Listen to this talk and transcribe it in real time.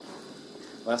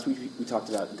Last week we talked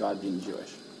about God being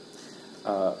Jewish.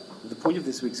 The point of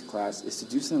this week's class is to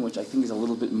do something which I think is a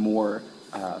little bit more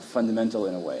fundamental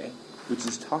in a way, which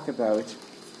is talk about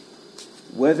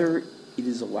whether it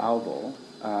is allowable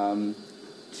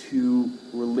to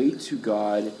relate to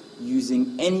God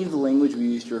using any of the language we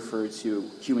use to refer to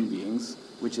human beings,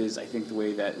 which is, I think, the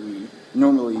way that we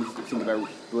normally think about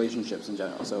relationships in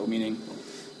general. So, meaning,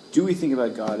 do we think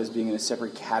about God as being in a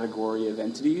separate category of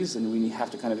entities, and we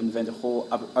have to kind of invent a whole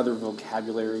other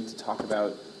vocabulary to talk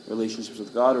about relationships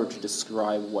with God or to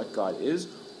describe what God is?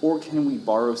 Or can we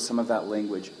borrow some of that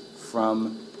language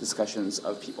from discussions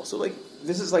of people? So,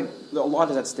 this is a lot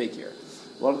is at stake here.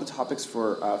 A lot of the topics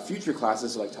for future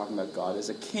classes are talking about God as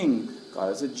a king,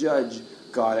 God as a judge,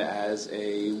 God as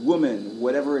a woman,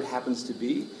 whatever it happens to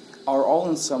be, are all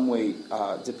in some way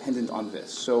dependent on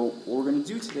this. So what we're going to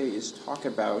do today is talk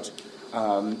about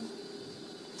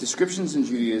descriptions in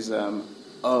Judaism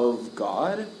of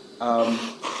God.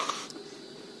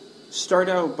 Start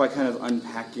out by kind of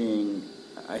unpacking,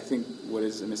 I think, what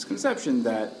is a misconception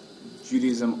that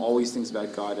Judaism always thinks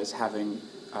about God as having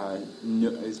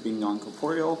as being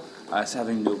non-corporeal, as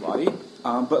having no body.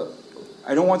 But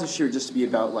I don't want this year just to be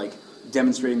about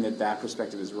demonstrating that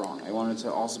perspective is wrong. I want it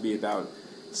to also be about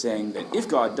saying that if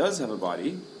God does have a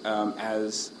body,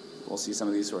 as we'll see some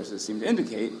of these sources seem to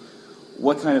indicate,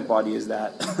 what kind of body is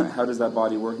that? How does that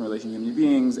body work in relation to human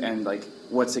beings? And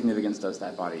what significance does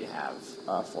that body have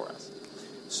for us?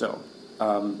 So,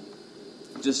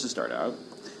 just to start out,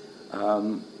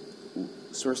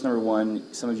 source number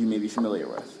one, some of you may be familiar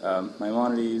with.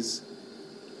 Maimonides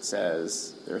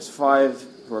says there's 5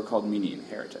 who are called Minim,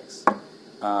 heretics.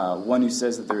 One who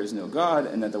says that there is no God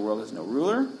and that the world has no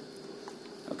ruler.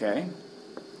 Okay,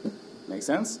 makes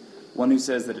sense. One who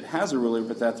says that it has a ruler,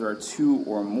 but that there are 2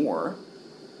 or more,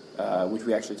 which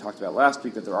we actually talked about last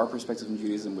week, that there are perspectives in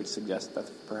Judaism which suggest that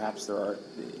perhaps there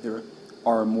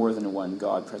are more than one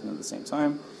God present at the same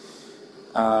time.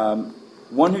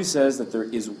 One who says that there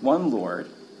is one Lord,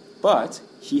 but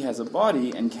he has a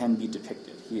body and can be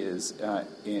depicted. He is,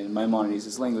 in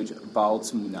Maimonides' language, Baal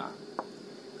Tzmuna.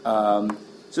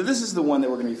 So this is the one that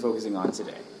we're going to be focusing on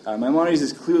today. Maimonides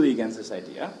is clearly against this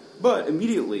idea, but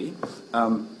immediately,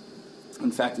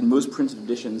 in fact, in most printed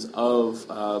editions of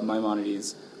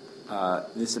Maimonides,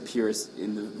 this appears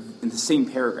in the same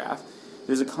paragraph.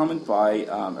 There's a comment by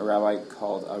a rabbi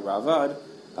called Ravad,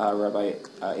 Rabbi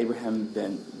Abraham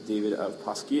ben David of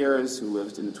Pasquiers, who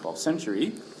lived in the 12th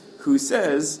century, who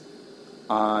says,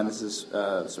 this is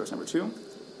source number 2,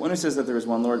 one who says that there is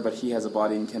one Lord, but he has a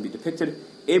body and can be depicted.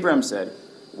 Abraham said,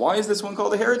 why is this one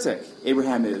called a heretic? He's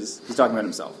talking about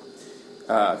himself,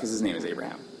 because his name is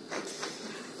Abraham.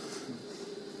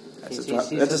 That's just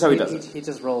how he does it. He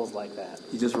just rolls like that.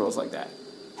 He just rolls like that.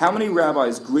 How many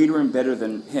rabbis greater and better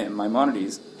than him,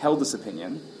 Maimonides, held this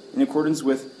opinion, in accordance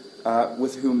with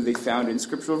whom they found in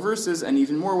scriptural verses, and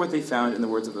even more what they found in the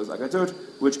words of those Agatot,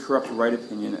 which corrupt right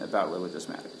opinion about religious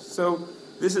matters. So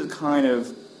this is kind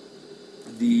of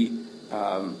the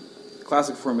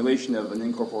classic formulation of an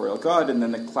incorporeal God, and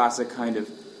then the classic kind of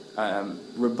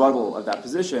rebuttal of that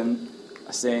position,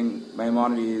 saying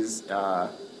Maimonides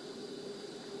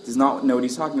does not know what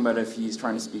he's talking about if he's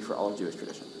trying to speak for all of Jewish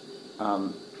tradition.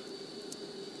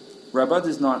 Rabbah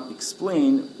does not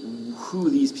explain who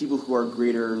these people who are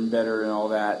greater and better and all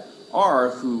that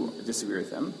are who disagree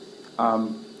with him.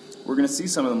 We're going to see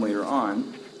some of them later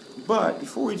on. But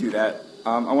before we do that,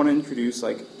 I want to introduce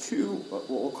what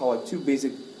we'll call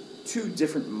two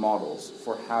different models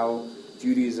for how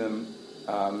Judaism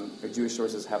or Jewish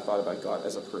sources have thought about God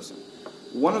as a person.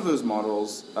 One of those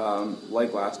models,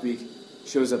 like last week,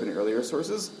 shows up in earlier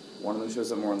sources. One of them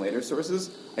shows up more in later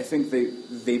sources. I think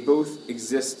they both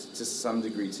exist to some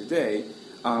degree today,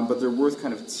 but they're worth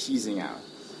kind of teasing out.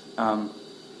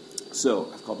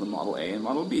 So I've called them Model A and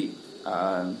Model B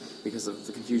because of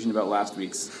the confusion about last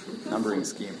week's numbering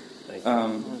scheme.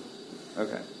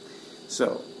 Okay,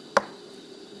 so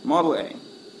Model A.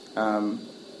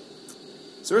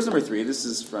 Source number 3, this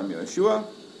is from Yeshua.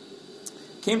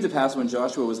 Came to pass when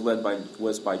Joshua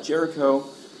was by Jericho,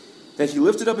 that he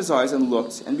lifted up his eyes and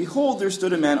looked, and behold, there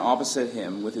stood a man opposite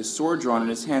him, with his sword drawn in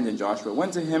his hand. And Joshua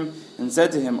went to him and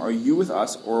said to him, are you with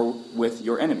us or with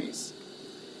your enemies?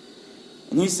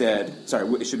 And he said,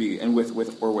 it should be, and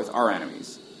with our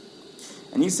enemies.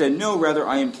 And he said, no, rather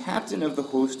I am captain of the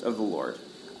host of the Lord.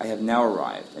 I have now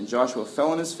arrived. And Joshua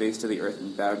fell on his face to the earth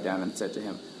and bowed down and said to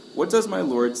him, what does my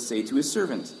Lord say to his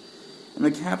servant? And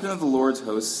the captain of the Lord's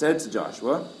host said to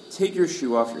Joshua, take your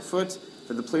shoe off your foot,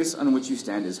 for the place on which you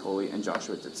stand is holy. And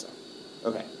Joshua did so.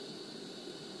 Okay.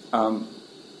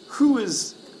 Who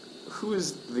is who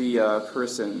is the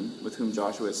person with whom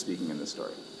Joshua is speaking in this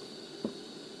story?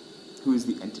 Who is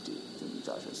the entity with whom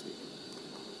Joshua is speaking?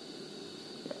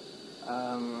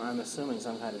 I'm assuming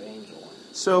some kind of angel.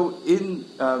 So in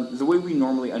the way we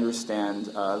normally understand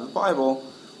the Bible,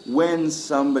 when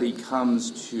somebody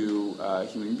comes to a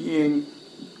human being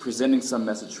presenting some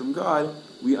message from God,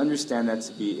 we understand that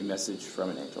to be a message from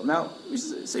an angel. Now, we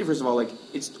should say first of all,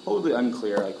 it's totally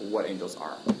unclear what angels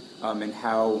are and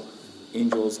how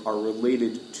angels are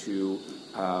related to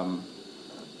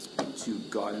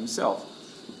God Himself.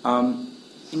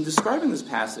 In describing this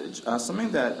passage,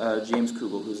 something that James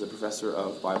Kugel, who's a professor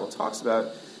of Bible, talks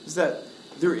about is that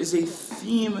there is a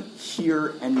theme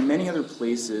here and many other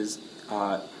places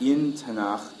in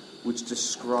Tanakh which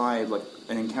describe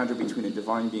an encounter between a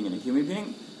divine being and a human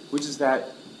being, which is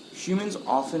that humans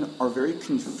often are very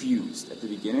confused at the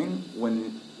beginning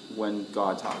when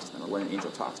God talks to them or when an angel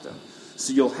talks to them.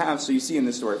 So you see in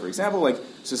this story, for example,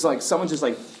 someone just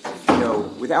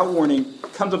without warning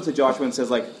comes up to Joshua and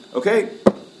says okay,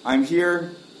 I'm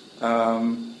here,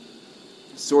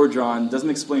 sword drawn, doesn't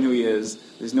explain who he is,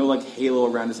 there's no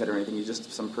halo around his head or anything, he's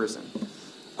just some person.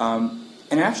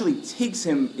 And it actually takes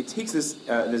this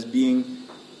being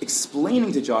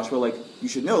explaining to Joshua, you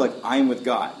should know, I'm with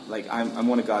God, I'm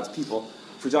one of God's people,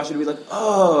 for Joshua to be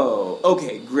oh,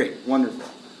 okay, great, wonderful.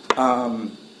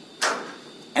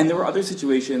 And there were other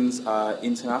situations in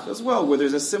Tanakh as well where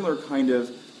there's a similar kind of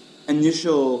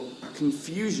initial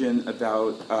confusion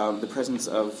about the presence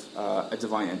of a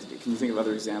divine entity. Can you think of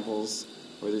other examples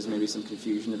where there's maybe some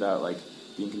confusion about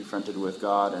being confronted with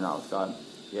God or not with God?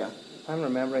 Yeah? If I'm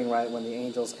remembering right, when the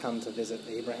angels come to visit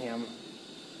Abraham.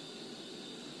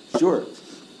 Sure.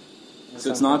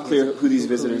 So it's not clear who these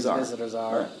visitors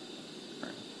are.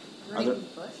 Right. Burning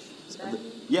bush?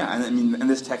 Yeah, and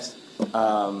this text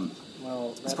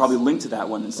it's probably linked to that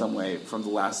one in some way from the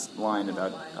last line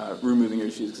about removing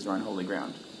your shoes because you're on holy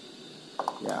ground.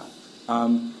 Yeah.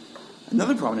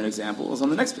 Another prominent example is on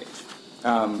the next page.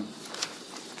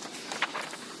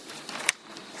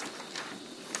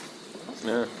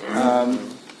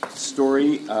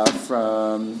 Story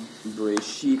from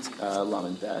Bereshit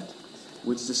Lamed Bet,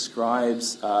 which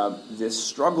describes this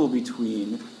struggle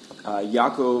between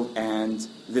Yaakov and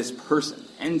this person.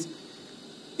 And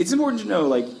it's important to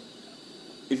know,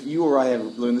 if you or I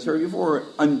have learned the story before,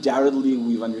 undoubtedly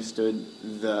we've understood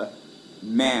the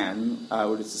man,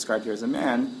 what is described here as a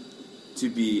man, to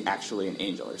be actually an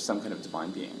angel or some kind of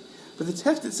divine being. But the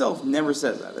text itself never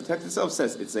says that. The text itself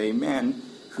says it's a man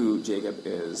who Jacob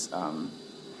is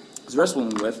wrestling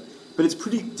with, but it's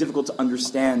pretty difficult to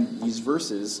understand these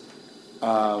verses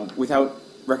without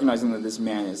recognizing that this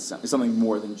man is something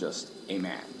more than just a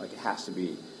man. It has to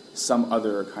be some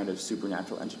other kind of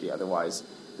supernatural entity, otherwise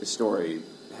the story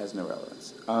has no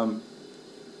relevance. And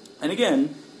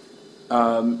again,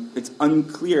 it's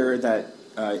unclear that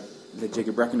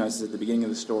Jacob recognizes at the beginning of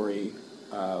the story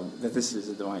that this is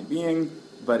a divine being,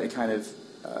 but it kind of,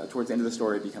 towards the end of the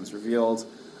story, it becomes revealed.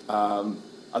 Can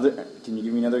you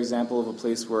give me another example of a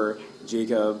place where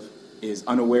Jacob is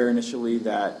unaware initially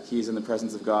that he's in the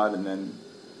presence of God and then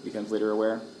becomes later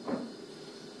aware?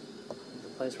 The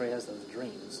place where he has those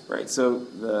dreams. Right, so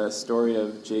the story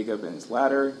of Jacob and his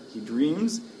ladder, he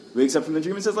dreams, wakes up from the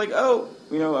dream and says, I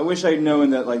wish I'd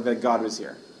known that God was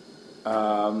here.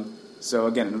 So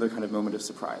again, another kind of moment of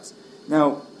surprise.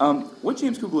 Now, what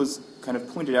James Kugel has kind of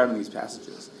pointed out in these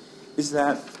passages is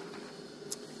that,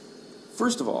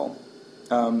 first of all,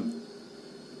 in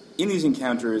these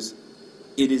encounters,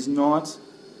 it is not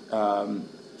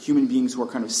human beings who are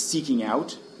kind of seeking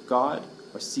out God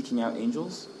or seeking out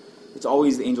angels. It's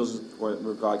always the angels or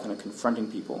God kind of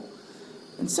confronting people.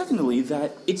 And secondly,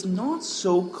 that it's not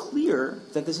so clear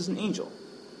that this is an angel.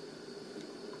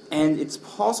 And it's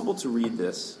possible to read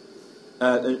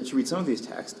some of these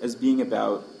texts as being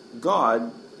about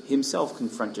God Himself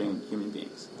confronting human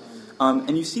beings.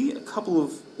 And you see a couple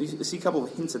of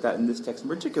hints at that in this text in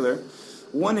particular.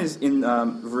 One is in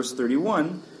verse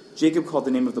 31. Jacob called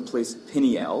the name of the place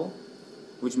Peniel,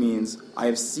 which means I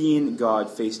have seen God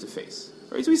face to face.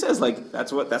 Right? So he says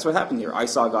that's what happened here. I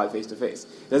saw God face to face.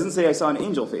 It doesn't say I saw an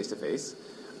angel face to face.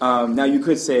 Now you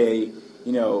could say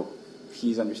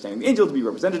he's understanding the angel to be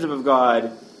representative of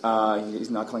God. He's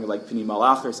not calling it Peni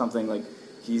Malach or something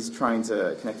he's trying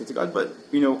to connect it to God. But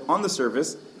on the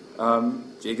surface,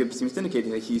 Jacob seems to indicate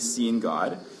that he's seen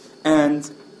God.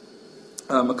 And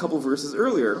a couple verses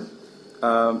earlier,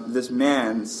 this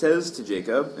man says to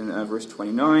Jacob in verse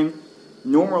 29,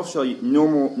 no more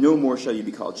shall you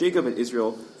be called Jacob and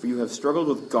Israel, for you have struggled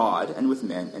with God and with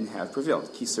men and have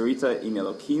prevailed. Ki sarita im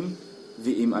Elokim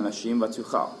v'im anashim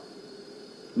v'tuchal.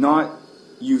 Not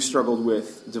you've struggled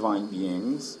with divine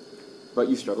beings, but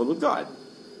you've struggled with God.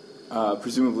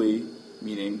 Presumably,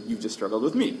 meaning you've just struggled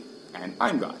with me, and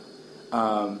I'm God,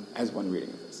 as one reading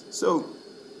of this. So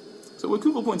what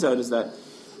Kugel points out is that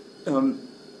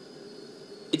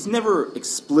it's never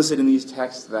explicit in these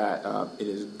texts that it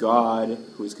is God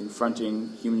who is confronting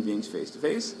human beings face to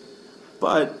face,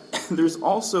 but there's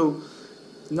also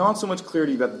not so much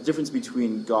clarity about the difference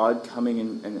between God coming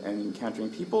and encountering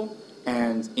people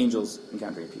and angels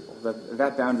encountering people.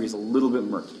 That boundary is a little bit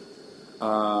murky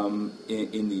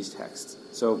in these texts.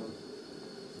 So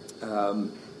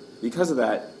because of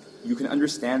that, you can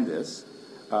understand this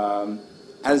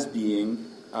as being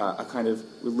a kind of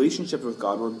relationship with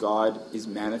God where God is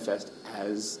manifest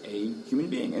as a human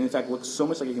being, and in fact looks so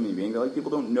much like a human being that like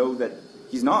people don't know that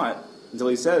he's not until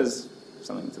he says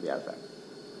something to the effect.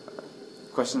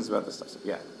 Questions about this stuff?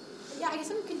 Yeah. Yeah, I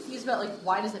guess I'm confused about like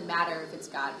why does it matter if it's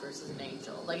God versus an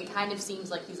angel? Like it kind of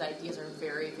seems like these ideas are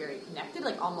very, very connected.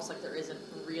 Like almost like there isn't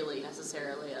really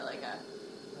necessarily a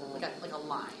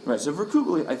line. Right. So for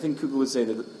Kugel, I think Kugel would say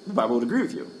that the Bible would agree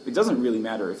with you. It doesn't really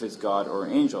matter if it's God or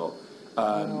an angel.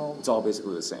 It's all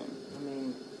basically the same. I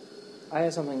mean, I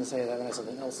have something to say to that, and I have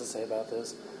something else to say about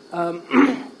this.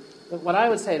 What I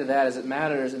would say to that is it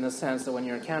matters in the sense that when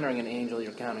you're encountering an angel,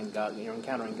 you're encountering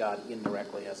God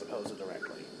indirectly as opposed to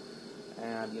directly.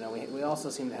 And we also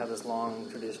seem to have this long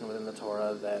tradition within the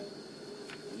Torah that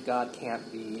God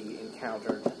can't be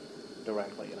encountered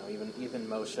directly. Even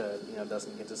Moshe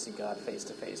doesn't get to see God face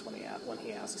to face when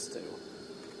he asks to.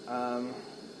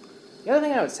 The other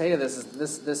thing I would say to this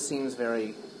is this seems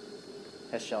very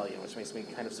Heschelian, which makes me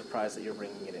kind of surprised that you're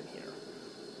bringing it in here.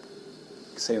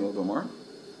 Say a little bit more.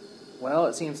 Well,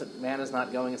 it seems that man is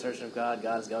not going in search of God,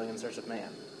 God is going in search of man.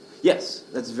 Yes,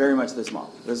 that's very much this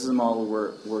model. This is a model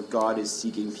where God is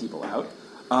seeking people out.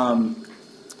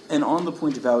 And on the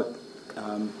point about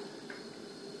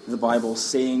the Bible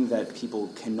saying that people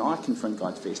cannot confront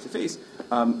God face to face,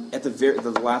 at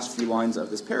the last few lines of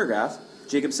this paragraph,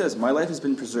 Jacob says, "My life has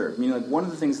been preserved." Meaning, like one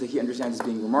of the things that he understands as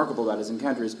being remarkable about his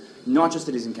encounter is not just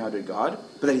that he's encountered God,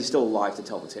 but that he's still alive to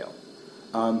tell the tale.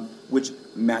 Which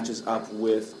matches up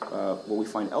with what we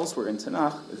find elsewhere in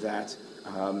Tanakh, that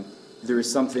there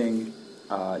is something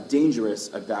dangerous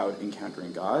about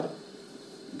encountering God.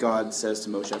 God says to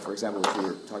Moshe, for example, which we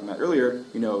were talking about earlier,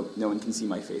 no one can see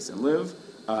my face and live,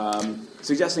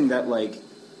 suggesting that like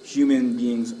human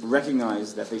beings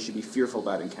recognize that they should be fearful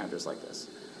about encounters like this.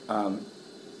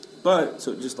 But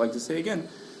just like to say again,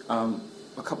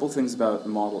 a couple things about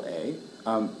Model A.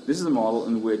 This is a model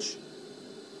in which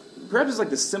perhaps it's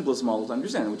like the simplest model to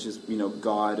understand, which is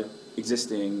God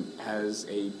existing as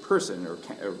a person or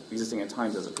existing at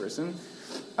times as a person.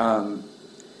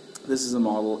 This is a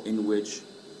model in which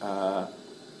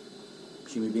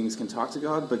human beings can talk to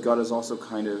God, but God is also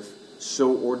kind of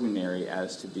so ordinary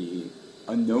as to be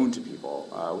unknown to people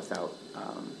without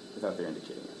their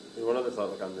indicating it. One other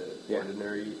thought on the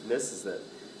ordinariness is that,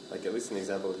 like at least in the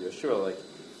example of Yeshua, like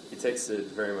he takes it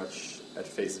very much at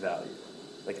face value.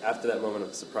 Like after that moment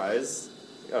of surprise,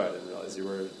 I didn't realize you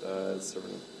were a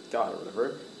servant of God or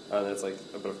whatever. And it's like,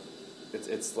 but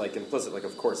it's like implicit. Like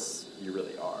of course you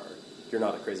really are. You're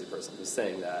not a crazy person. Just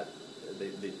saying that,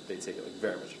 they take it like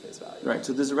very much at face value. Right.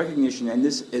 So there's a recognition, and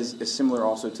this is similar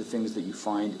also to things that you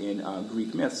find in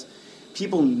Greek myths.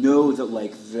 People know that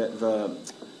like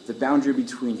the boundary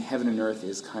between heaven and earth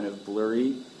is kind of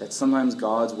blurry. That sometimes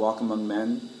gods walk among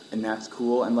men, and that's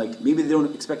cool. And like maybe they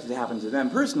don't expect it to happen to them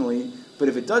personally, but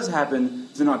if it does happen,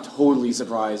 they're not totally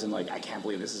surprised and like I can't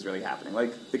believe this is really happening.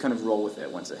 Like they kind of roll with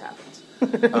it once it happens.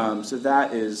 So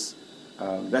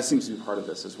that seems to be part of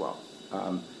this as well.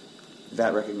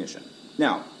 That recognition.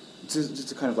 Now, just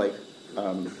to kind of like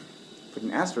put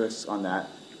an asterisk on that,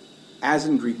 as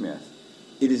in Greek myth,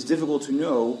 it is difficult to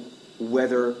know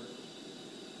whether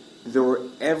there were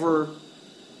ever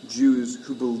Jews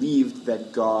who believed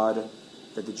that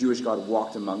the Jewish God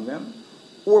walked among them,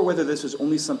 or whether this was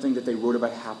only something that they wrote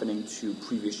about happening to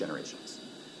previous generations.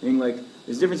 Meaning, like,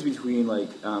 there's a difference between, like,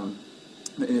 and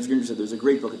if you're interested, there's a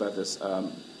great book about this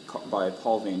by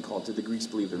Paul Vane called "Did the Greeks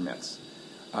Believe Their Myths?"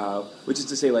 Which is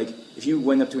to say, like, if you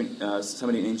went up to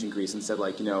somebody in ancient Greece and said,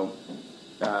 like,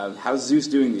 how's Zeus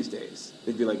doing these days?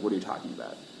 They'd be like, what are you talking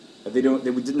about? They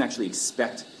didn't actually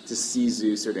expect to see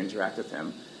Zeus or to interact with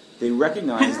him. They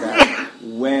recognize that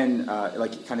when,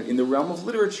 like, kind of in the realm of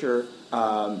literature,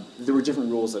 there were different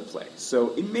rules at play.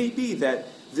 So it may be that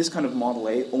this kind of Model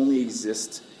A only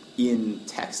exists in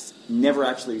text, never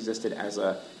actually existed as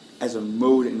a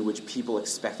mode in which people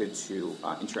expected to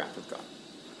interact with God.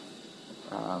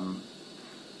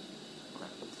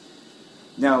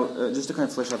 Now, just to kind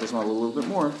of flesh out this model a little bit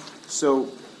more,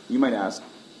 so you might ask,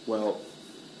 well,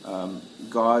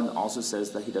 God also says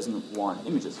that he doesn't want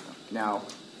images. Now,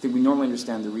 I think we normally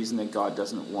understand the reason that God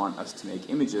doesn't want us to make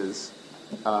images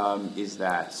is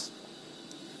that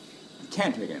you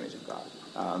can't make an image of God.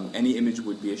 Any image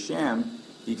would be a sham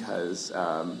because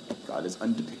God is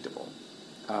undepictable.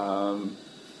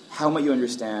 How might you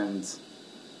understand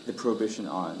the prohibition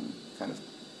on kind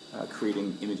of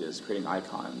creating images, creating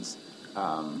icons,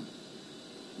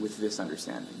 with this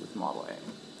understanding, with Model A?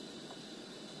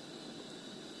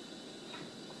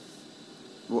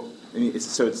 Well, I mean, it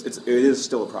is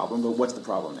still a problem, but what's the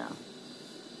problem now?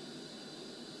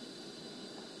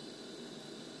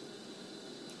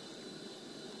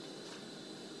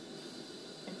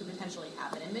 If we potentially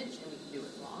have an image and we can do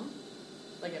it wrong,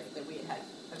 like if we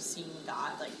have seen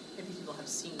God, like if these people have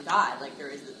seen God, like there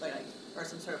is this, like or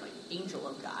some sort of like angel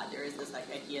of God, there is this like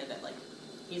idea that like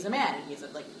he's a man and he's a,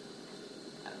 like,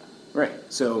 I don't know.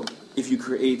 Right. So if you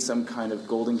create some kind of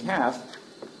golden calf,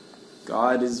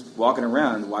 God is walking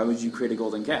around. Why would you create a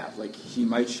golden calf? Like, he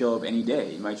might show up any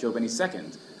day. He might show up any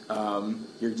second.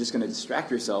 You're just going to distract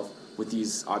yourself with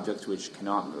these objects which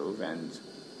cannot move and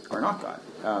are not God.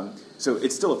 So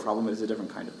it's still a problem, but it's a different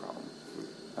kind of problem.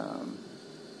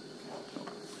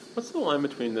 What's the line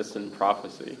between this and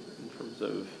prophecy in terms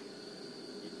of,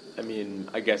 I mean,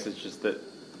 I guess it's just that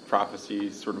prophecy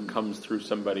sort of comes through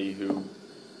somebody who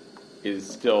is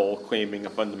still claiming a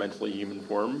fundamentally human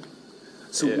form?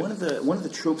 So one of the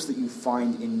tropes that you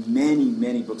find in many,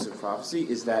 many books of prophecy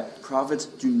is that prophets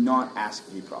do not ask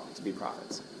to be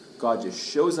prophets. God just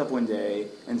shows up one day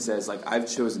and says, like, I've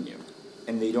chosen you.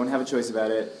 And they don't have a choice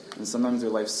about it, and sometimes their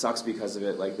life sucks because of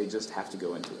it, like, they just have to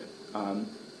go into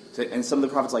it. And some of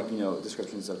the prophets, like,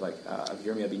 descriptions of, like, of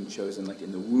Jeremiah being chosen, like,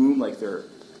 in the womb, like, they're,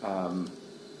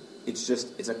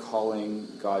 it's a calling,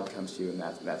 God comes to you, and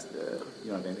that's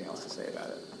you don't have anything else to say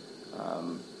about it.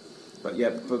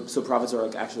 So prophets are,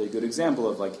 like, actually a good example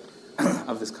of, like,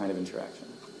 of this kind of interaction.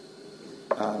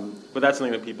 But that's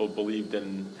something that people believed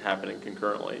in happening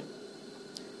concurrently.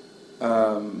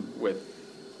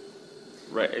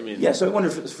 Right, I mean... Yeah, so I wonder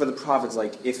if for the prophets,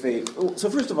 like, if they... So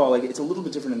first of all, like, it's a little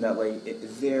bit different in that, like,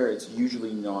 it's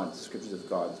usually not descriptions of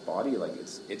God's body. Like,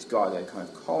 it's God that kind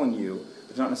of calling you,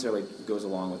 but not necessarily goes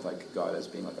along with, like, God as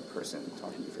being, like, a person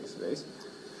talking to you face to face.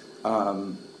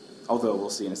 Although we'll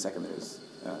see in a second there's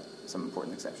some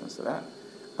important exceptions to that.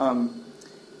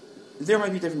 There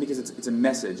might be different because it's a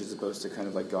message as opposed to kind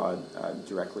of like God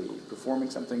directly performing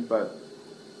something, but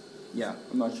yeah,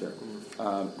 I'm not sure.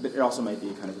 But it also might be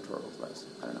a kind of rhetorical device.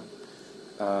 I don't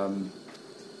know.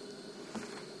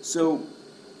 So,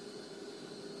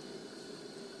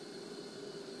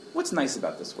 what's nice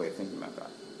about this way of thinking about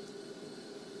God?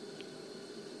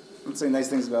 Let's say nice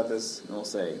things about this, and we'll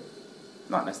say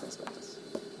not nice things about this.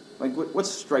 Like, what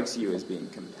strikes you as being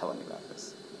compelling about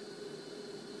this?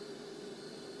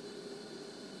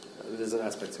 There's an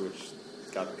aspect to which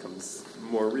God becomes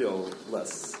more real,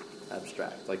 less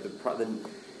abstract. Like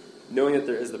knowing that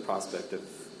there is the prospect of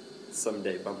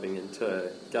someday bumping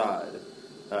into God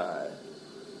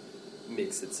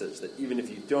makes it such that even if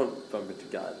you don't bump into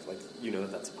God, like, you know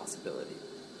that that's a possibility,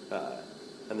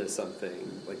 and there's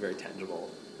something like very tangible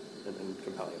and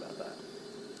compelling about that.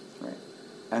 Right,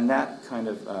 and that kind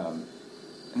of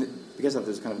because of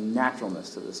there's kind of naturalness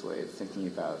to this way of thinking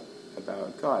about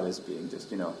God as being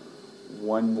just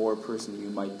one more person you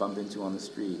might bump into on the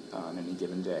street on any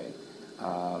given day.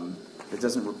 It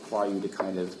doesn't require you to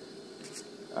kind of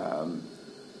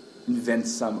invent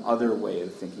some other way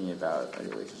of thinking about a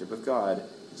relationship with God.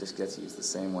 It just gets to use the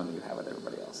same one that you have with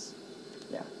everybody else.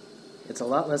 Yeah. It's a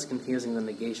lot less confusing than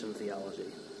negation theology.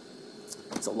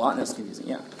 It's a lot less confusing,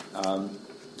 yeah.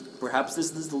 Perhaps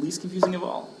this is the least confusing of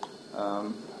all.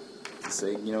 To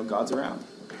say, God's around.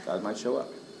 God might show up.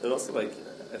 And also, like,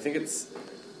 I think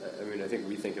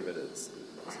we think of it as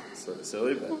sort of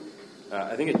silly, but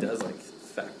I think it does, like,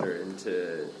 factor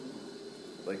into,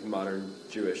 like, modern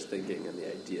Jewish thinking and the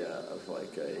idea of,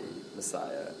 like, a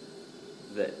Messiah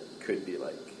that could be,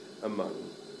 like, among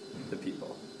the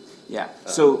people. Yeah.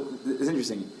 So it's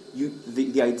interesting.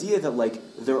 The idea that, like,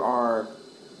 there are,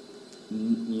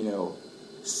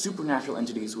 supernatural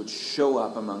entities which show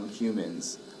up among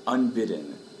humans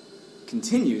unbidden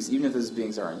continues, even if those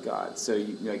beings aren't God. So,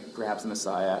 like, perhaps the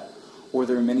Messiah, or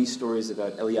there are many stories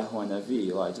about Eliyahu HaNavi,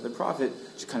 Elijah the prophet,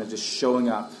 just showing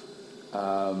up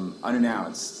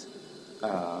unannounced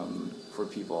for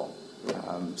people.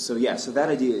 So that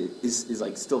idea is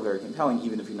like still very compelling,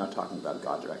 even if you're not talking about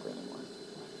God directly anymore.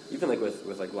 Even like with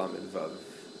like Lamed Vav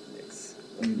Nix,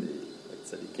 like the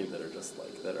tzaddikim that are just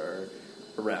like that are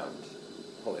around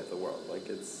holding up the world. Like,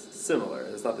 it's similar.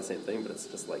 It's not the same thing, but it's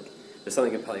just like there's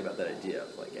something compelling about that idea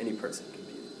of like any person can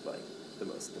be like the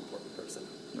most important person.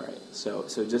 Right. So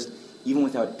just even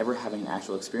without ever having an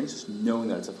actual experience, just knowing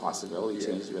that it's a possibility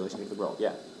changes your relationship with the world.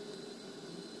 Yeah.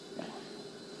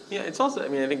 Yeah, it's also, I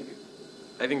mean,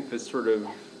 I think this sort of,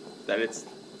 that it's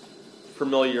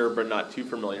familiar but not too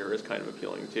familiar is kind of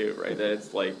appealing too, right? That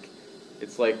it's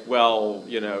like, well,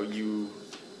 you know, you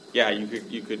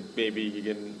could maybe, you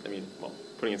can, I mean, well,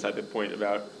 putting aside the point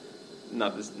about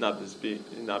not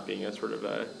being a sort of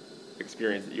a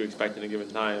experience that you expect in a given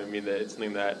time, I mean, that it's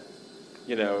something that,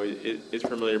 you know, it's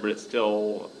familiar, but it's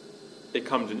still, it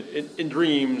comes in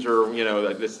dreams, or, you know,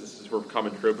 like this is sort of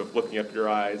common trope of looking up your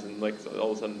eyes and like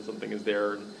all of a sudden something is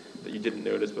there that you didn't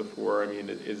notice before. I mean,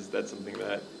 is that something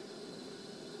that,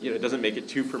 you know, it doesn't make it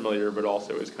too familiar, but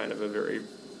also is kind of a very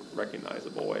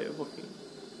recognizable way of looking.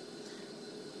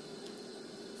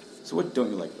 So what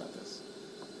don't you like about this?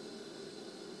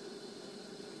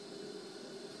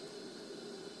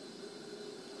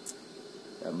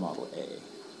 Model A.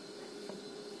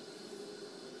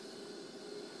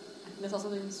 There's also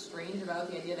something strange about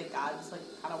the idea that God's like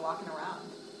kind of walking around.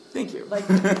 Thank you. Like,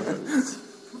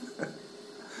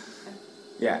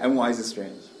 yeah, and why is it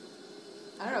strange?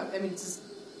 I don't know. I mean, it's just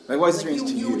like, why is it like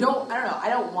strange to you? I don't know. I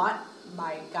don't want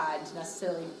my God to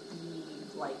necessarily be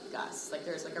like us. Like,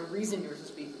 there's like a reason you're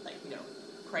supposed to be like, you know,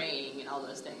 praying and all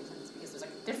those things, and it's because there's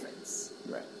like a difference.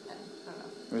 Right. And I don't know.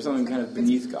 There's something kind of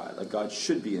beneath God. Like, God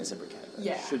should be in a separate category.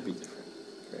 Yeah. Should be different.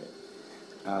 Great.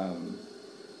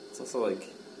 It's also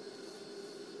like,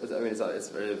 I mean, it's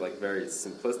very like very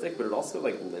simplistic, but it also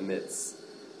like limits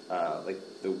like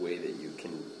the way that you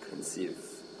can conceive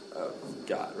of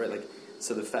God, right? Like,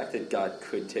 so the fact that God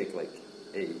could take like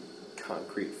a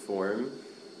concrete form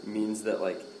means that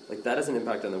like that has an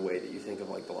impact on the way that you think of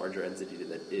like the larger entity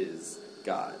that is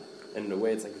God, and in a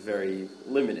way it's like very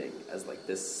limiting as like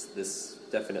this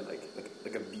definite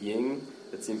like a being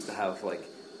that seems to have like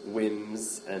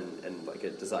whims and like a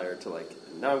desire to like,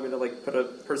 now I'm going to like put a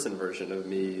person version of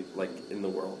me like in the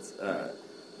world,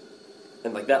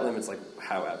 and like that limits like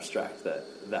how abstract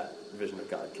that vision of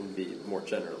God can be more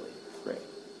generally. Right.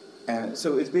 And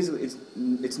so it's basically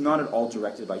it's not at all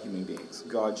directed by human beings.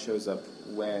 God shows up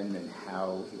when and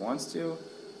how he wants to.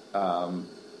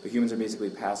 But humans are basically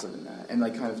passive in that. And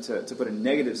like kind of to put a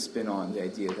negative spin on the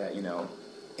idea that, you know,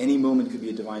 any moment could be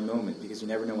a divine moment because you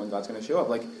never know when God's going to show up.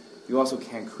 Like, you also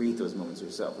can't create those moments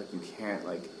yourself. Like, you can't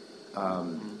like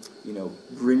you know,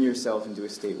 bring yourself into a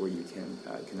state where you can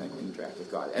connect and interact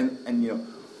with God. And you know,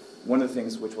 one of the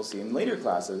things which we'll see in later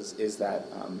classes is that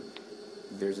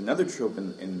there's another trope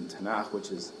in Tanakh,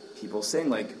 which is people saying,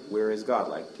 like, where is God?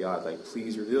 Like, God, like,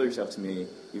 please reveal yourself to me.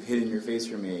 You've hidden your face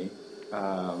from me.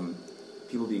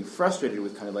 People being frustrated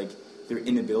with kind of like their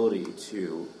inability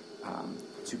to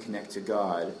connect to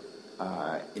God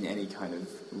in any kind of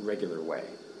regular way.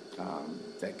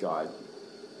 That God,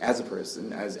 as a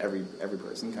person, as every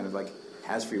person, kind of like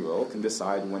has free will, can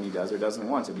decide when he does or doesn't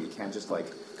want to. But you can't just like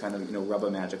kind of, you know, rub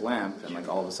a magic lamp and like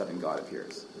all of a sudden God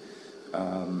appears.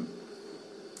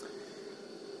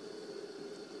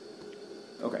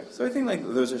 Okay, so I think like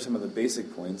those are some of the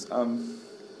basic points. A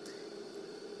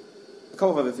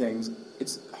couple of other things.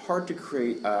 It's hard to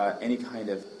create any kind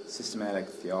of systematic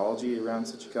theology around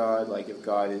such a God. Like, if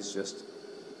God is just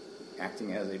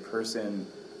acting as a person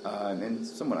and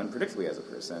somewhat unpredictably as a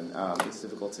person, it's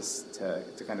difficult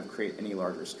to kind of create any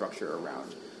larger structure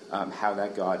around how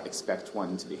that God expects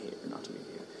one to behave or not to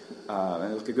behave.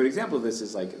 And like a good example of this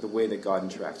is like the way that God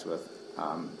interacts with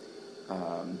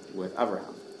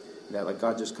Abraham. That like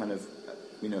God just kind of,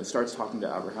 you know, starts talking to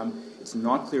Abraham. It's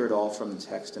not clear at all from the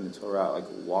text in the Torah like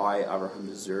why Abraham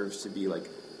deserves to be like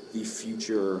the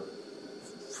future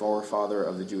forefather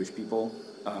of the Jewish people.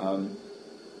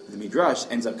 The Midrash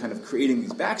ends up kind of creating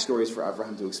these backstories for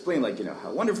Abraham to explain, like, you know,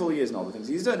 how wonderful he is and all the things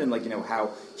he's done, and like, you know,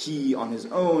 how he on his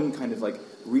own kind of like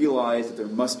realized that there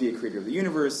must be a creator of the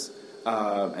universe,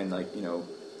 and like, you know,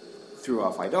 threw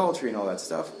off idolatry and all that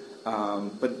stuff.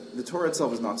 But the Torah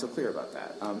itself is not so clear about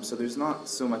that. So there's not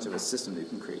so much of a system that you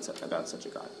can create about such a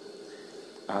God.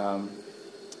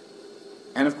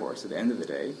 And of course, at the end of the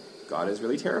day, God is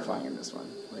really terrifying in this one.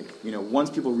 Like, you know, once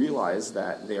people realize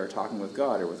that they are talking with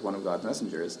God or with one of God's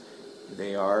messengers,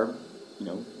 they are, you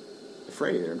know,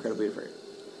 afraid. They're incredibly afraid.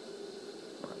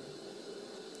 Okay.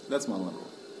 That's model number 1.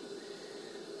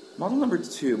 Model number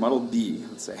 2, model B,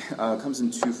 let's say, comes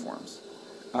in 2 forms.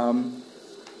 Form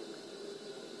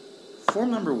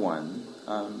number 1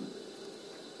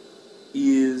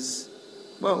 is,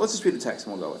 well, let's just read the text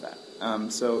and we'll go with that.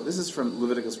 So this is from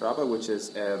Leviticus Rabbah, which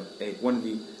is one of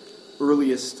the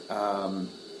earliest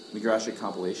Midrashic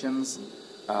compilations,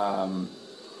 probably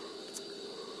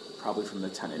from the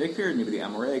Tannaitic period, maybe the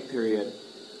Amoraic period.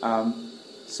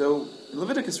 So in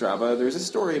Leviticus Rabbah, there's a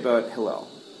story about Hillel,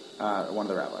 one of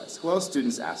the rabbis. Hillel's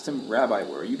students asked him, "Rabbi,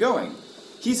 where are you going?"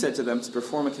 He said to them, "To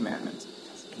perform a commandment."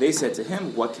 They said to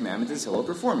him, "What commandment is Hillel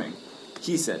performing?"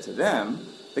 He said to them,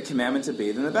 "The commandment to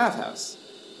bathe in the bathhouse."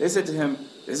 They said to him,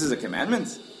 "This is a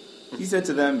commandment?" He said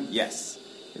to them, "Yes,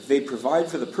 if they provide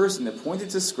for the person appointed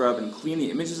to scrub and clean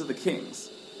the images of the kings,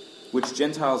 which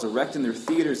Gentiles erect in their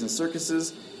theaters and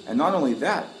circuses, and not only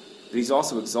that, but he's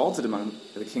also exalted among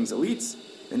the king's elites,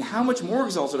 then how much more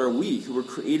exalted are we who were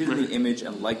created in the image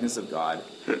and likeness of God?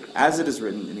 As it is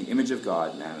written, in the image of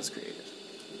God, man was created."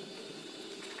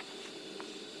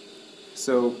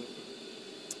 So,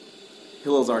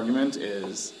 Hillel's argument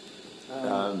is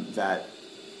that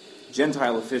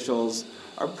Gentile officials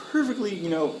are perfectly,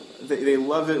 they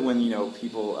love it when,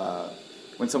 people,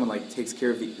 when someone, takes care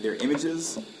of their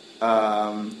images.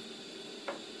 I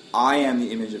am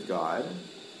the image of God,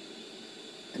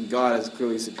 and God is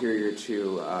clearly superior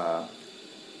to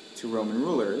Roman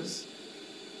rulers.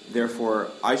 Therefore,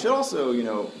 I should also,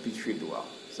 be treated well.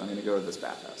 So I'm going to go to this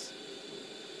bathhouse.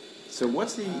 So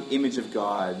what's the image of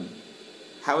God?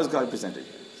 How is God presented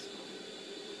here?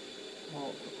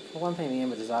 Well, for one thing, the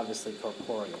image is obviously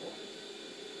corporeal.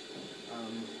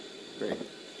 Great.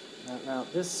 Now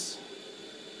this...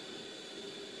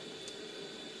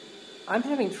 I'm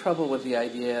having trouble with the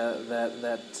idea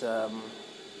that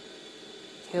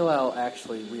Hillel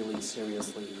actually really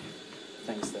seriously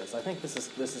thinks this. I think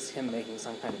this is him making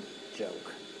some kind of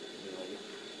joke, really.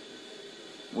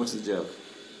 What's the joke?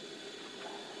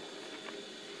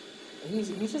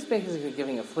 He's just basically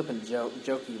giving a flippant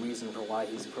jokey reason for why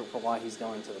he's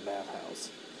going to the bathhouse.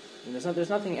 And there's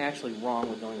nothing actually wrong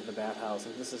with going to the bathhouse,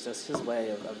 and this is just his way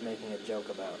of making a joke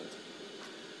about it.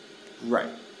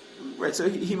 Right. So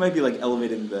he might be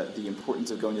elevating the importance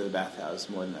of going to the bathhouse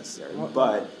more than necessary.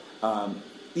 But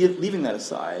leaving that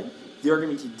aside, the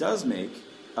argument he does make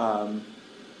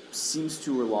seems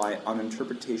to rely on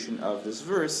interpretation of this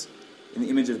verse: "In the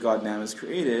image of God, man was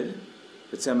created."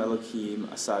 B'Tselem Elokim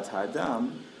asad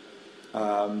ha'adam.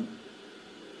 An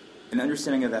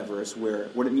understanding of that verse, where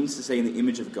what it means to say "in the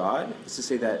image of God" is to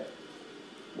say that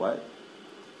what?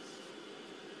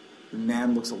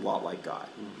 Man looks a lot like God.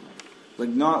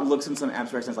 Not looks in some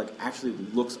abstract sense, actually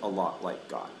looks a lot like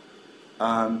God.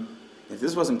 If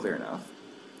this wasn't clear enough,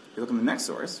 you look in the next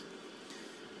source,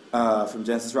 from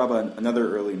Genesis Rabbah,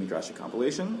 another early Midrashic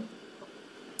compilation.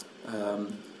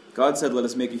 God said, "Let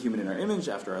us make a human in our image,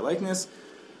 after our likeness."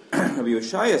 Rabbi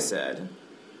Yoshaya said,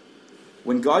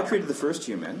 "When God created the first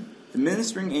human, the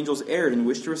ministering angels erred and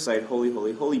wished to recite 'Holy,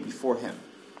 holy, holy' before him,"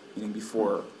 meaning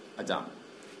before Adam.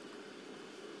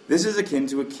 This is akin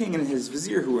to a king and his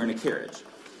vizier who were in a carriage.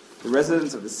 The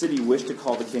residents of the city wished to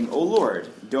call the king, "O Lord,"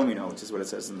 Domino, which is what it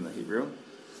says in the Hebrew,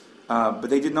 but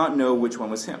they did not know which one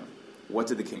was him. What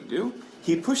did the king do?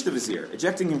 He pushed the vizier,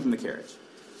 ejecting him from the carriage.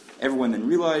 Everyone then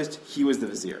realized he was the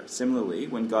vizier. Similarly,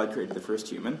 when God created the first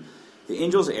human, the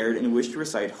angels erred and wished to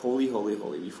recite 'Holy, holy,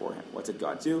 holy' before him. What did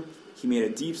God do? He made a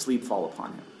deep sleep fall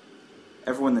upon him.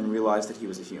 Everyone then realized that he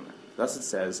was a human. Thus it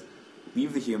says,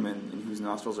 "Leave the human in whose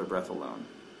nostrils are breath alone.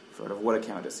 For out of what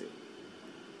account is he?"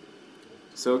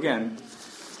 So again,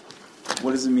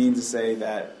 what does it mean to say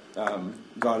that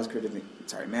man is created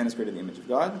in the image of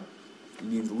God? It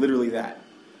means literally that.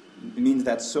 It means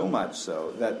that so much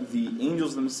so that the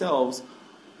angels themselves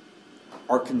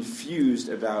are confused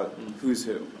about who's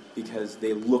who, because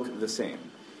they look the same.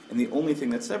 And the only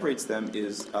thing that separates them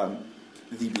is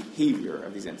the behavior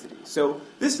of these entities. So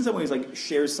this in some ways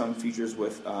shares some features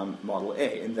with Model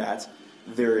A, in that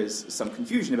there is some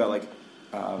confusion about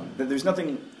that there's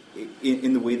nothing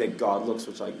in the way that God looks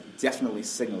which definitely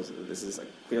signals that this is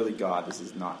clearly God, this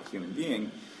is not a human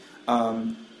being.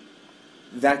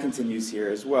 That continues here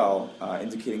as well,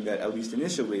 indicating that at least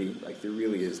initially, there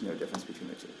really is no difference between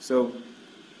the two. So,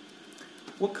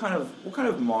 what kind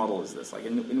of model is this?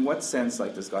 In what sense,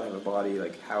 does God have a body?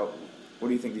 What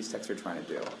do you think these texts are trying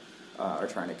to do, are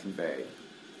trying to convey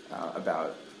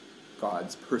about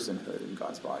God's personhood and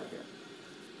God's body here?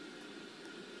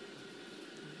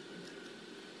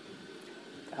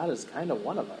 God is kind of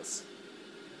one of us.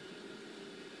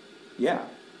 Yeah.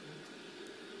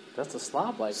 Just a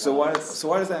slob like so why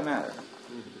does that matter?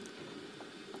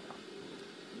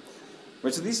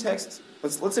 Right. So these texts,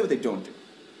 let's say what they don't do.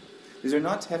 These are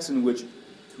not texts in which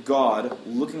God,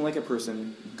 looking like a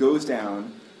person, goes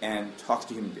down and talks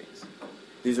to human beings.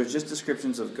 These are just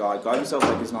descriptions of God. God himself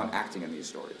is not acting in these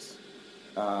stories.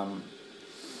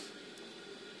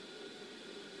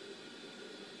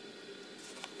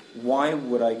 why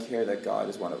would I care that God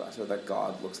is one of us, or that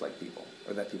God looks like people,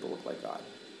 or that people look like God?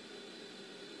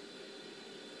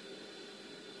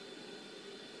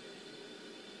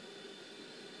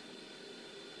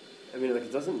 I mean, like,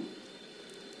 it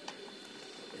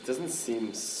doesn't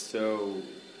seem so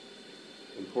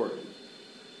important.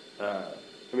 I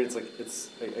mean, it's like, it's,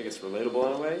 I guess, relatable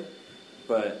in a way,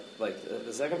 but, like,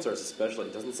 the second source especially,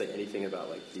 it doesn't say anything about,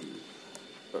 like,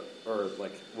 or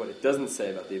like, what it doesn't say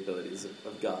about the abilities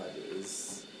of God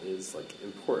is like,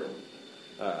 important.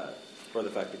 Or the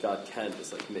fact that God can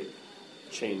just, like,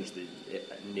 change the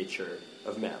nature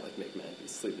of man, like, make man be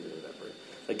sleeping or whatever.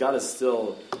 Like, God is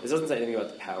still, it doesn't say anything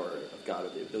about the power of God or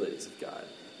the abilities of God.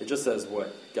 It just says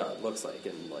what God looks like,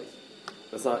 and, like,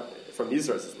 that's not, from these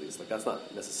sources at least, like, that's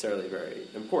not necessarily very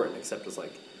important, except as,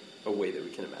 like, a way that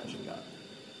we can imagine God.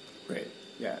 Right.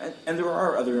 Yeah, and there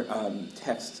are other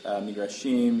texts,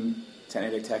 Midrashim,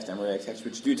 Tanaitic text, Emoraic text,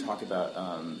 which do talk about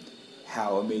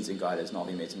how amazing God is and all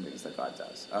the amazing things that God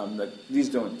does. These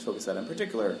don't focus that in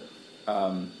particular.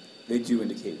 They do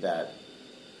indicate that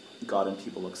God and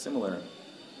people look similar.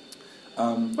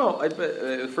 But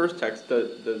the first text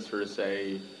does sort of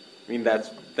say, I mean,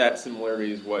 that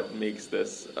similarity is what makes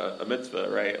this a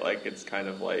mitzvah, right? Like, it's kind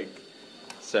of like,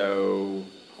 so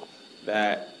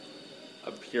that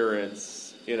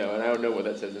appearance, and I don't know what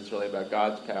that says necessarily about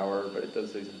God's power, but it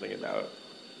does say something about,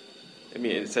 I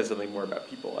mean, it says something more about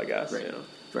people, I guess. Right.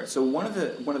 Right. So one of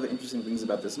the interesting things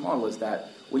about this model is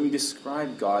that when you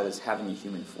describe God as having a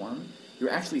human form, you're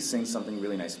actually saying something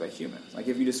really nice about humans. Like,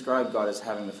 if you describe God as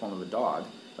having the form of a dog,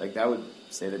 like, that would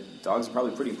say that dogs are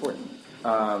probably pretty important.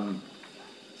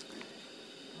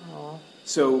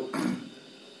 So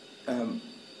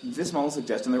this model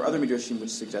suggests, and there are other midrashim which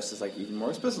suggest this, like, even more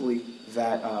explicitly,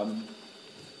 that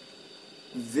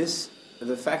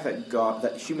the fact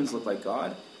that humans look like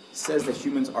God says that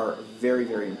humans are very,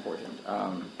 very important,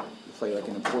 play, like,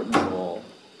 an important role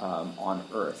on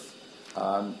Earth,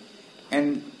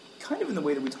 and kind of in the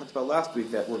way that we talked about last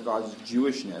week, that where God's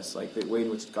Jewishness, like the way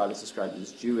in which God is described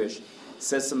as Jewish,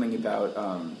 says something about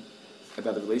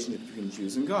the relationship between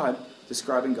Jews and God.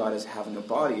 Describing God as having a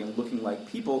body and looking like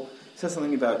people says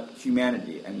something about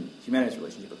humanity and humanity's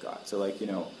relationship with God. So, like,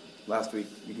 last week,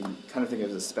 you can kind of think of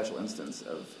it as a special instance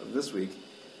of this week,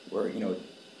 where,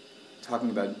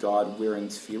 talking about God wearing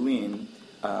tefillin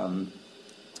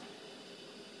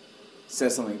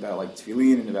says something about, like,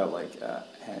 tefillin and about, like,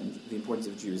 and the importance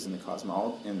of Jews in the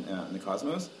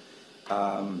cosmos.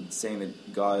 Saying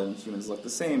that God and humans look the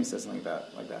same says something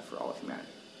about, like, that for all of humanity.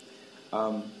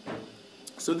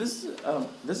 So this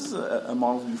is a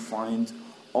model you find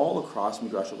all across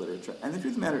Midrashic literature, and the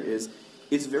truth of the matter is,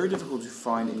 it's very difficult to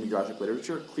find in Midrashic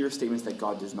literature clear statements that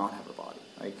God does not have a body.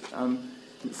 Like,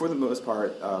 for the most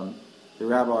part,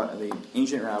 the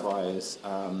ancient rabbis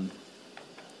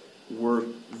were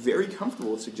very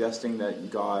comfortable with suggesting that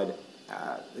God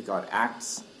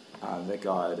acts, that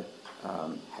God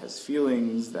has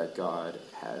feelings, that God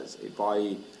has a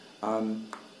body.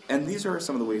 And these are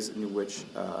some of the ways in which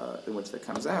that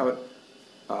comes out.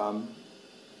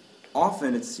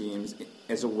 Often, it seems,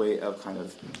 as a way of kind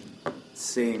of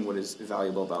saying what is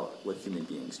valuable about what human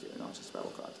beings do, not just about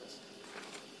what God does.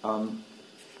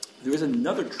 There is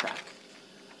another track,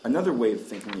 another way of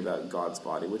thinking about God's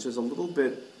body, which is a little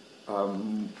bit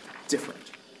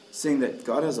different, saying that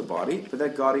God has a body, but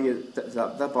that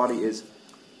body is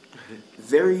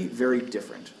very, very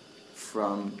different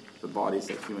from the bodies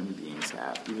that human beings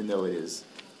have, even though it is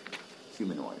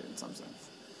humanoid in some sense.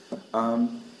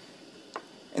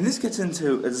 And this gets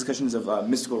into discussions of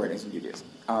mystical writings in Judaism.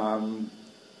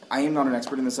 I am not an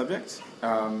expert in the subject.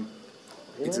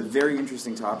 It's a very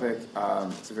interesting topic.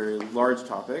 It's a very large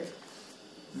topic.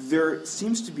 There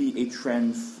seems to be a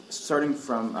trend, starting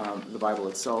from the Bible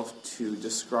itself, to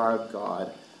describe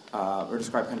God, or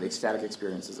describe kind of ecstatic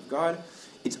experiences of God.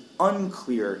 It's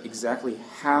unclear exactly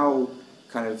how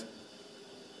kind of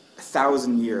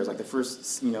 1,000 years, like the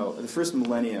first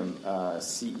millennium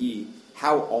CE,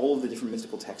 how all of the different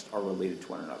mystical texts are related to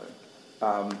one another.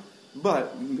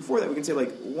 But before that, we can say,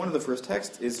 like, one of the first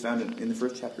texts is found in the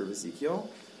first chapter of Ezekiel,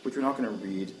 which we're not going to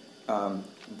read,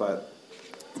 but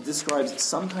it describes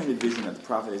some kind of vision that the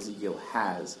prophet Ezekiel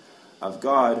has of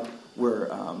God, where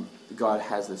God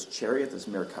has this chariot, this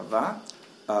Merkavah.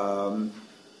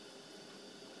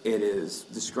 It is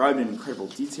described in incredible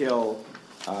detail.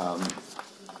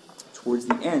 Towards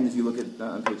the end, if you look at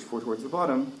on page 4 towards the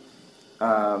bottom,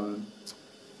 look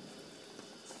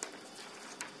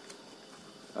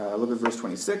at verse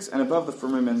 26. And above the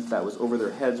firmament that was over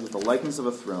their heads was the likeness of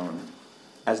a throne,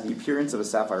 as the appearance of a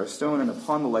sapphire stone, and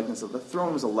upon the likeness of the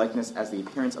throne was a likeness as the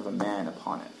appearance of a man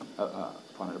upon it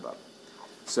above.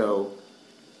 So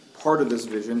part of this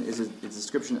vision is a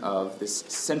description of this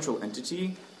central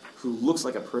entity who looks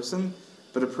like a person,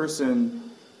 but a person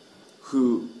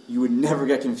who you would never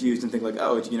get confused and think like,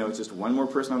 oh, it's just one more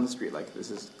person on the street. Like,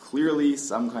 this is clearly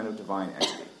some kind of divine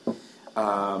entity.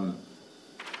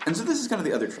 And so this is kind of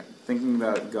the other trend, thinking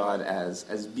about God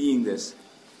as being this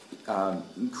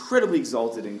incredibly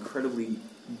exalted, incredibly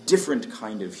different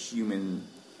kind of human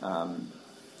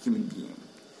being.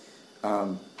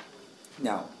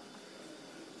 Now,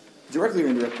 directly or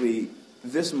indirectly,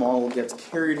 this model gets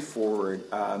carried forward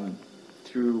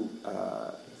through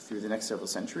the next several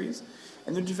centuries,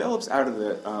 and there develops out of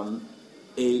it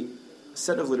a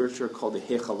set of literature called the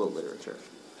Hechalot literature.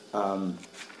 The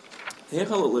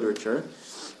Hechalot literature,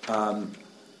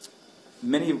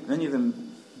 many of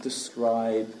them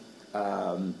describe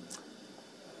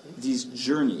these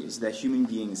journeys that human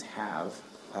beings have.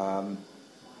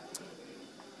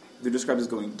 They're described as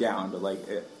going down, but like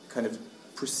kind of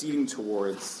proceeding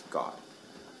towards God,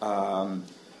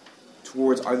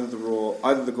 towards either the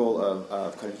goal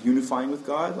of kind of unifying with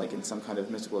God, like in some kind of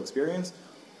mystical experience,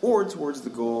 or towards the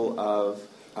goal of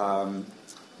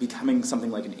becoming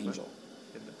something like an angel.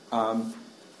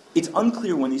 It's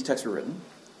unclear when these texts were written.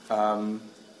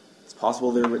 It's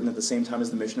possible they were written at the same time as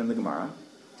the Mishnah and the Gemara.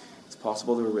 It's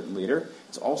possible they were written later.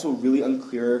 It's also really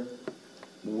unclear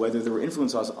whether there were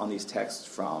influences on these texts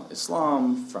from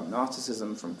Islam, from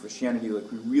Gnosticism, from Christianity.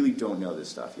 Like, we really don't know this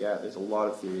stuff yet. There's a lot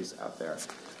of theories out there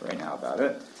right now about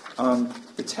it.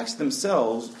 The texts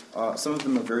themselves, some of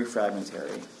them are very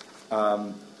fragmentary.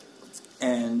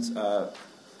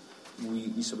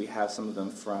 We have some of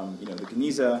them from the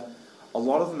Geniza. A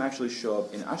lot of them actually show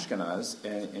up in Ashkenaz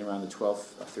in around the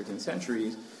 12th, 13th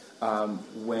centuries,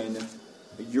 when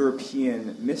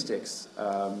European mystics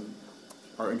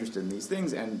are interested in these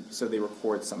things, and so they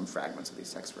record some fragments of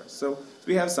these texts for us. So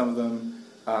we have some of them.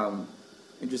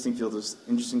 Interesting field of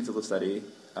study.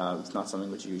 It's not something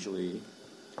which you usually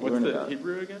learn about. What's the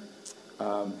Hebrew again?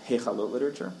 Hechalot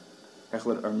literature,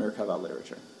 Hechalot or Merkava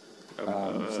literature. So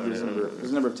there's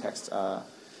a number of texts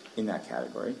in that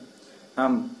category.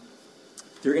 They're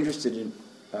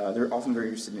often very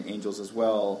interested in angels as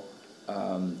well.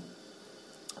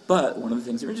 But one of the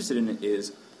things they're interested in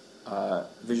is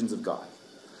visions of God.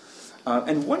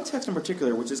 And one text in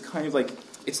particular, which is kind of like,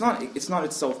 it's not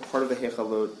itself part of the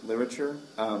Hechalot literature,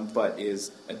 but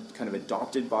is kind of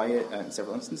adopted by it in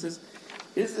several instances,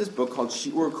 is this book called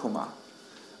Shiur Koma,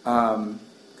 kind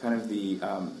of the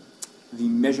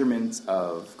measurement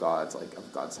of God's height,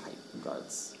 of God's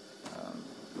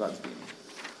being.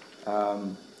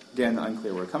 Again,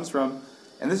 unclear where it comes from.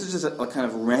 And this is just a kind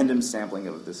of random sampling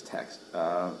of this text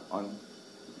on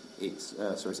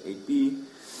source 8b.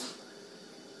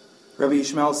 Rabbi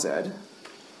Yishmael said,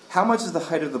 "How much is the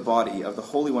height of the body of the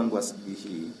Holy One, blessed be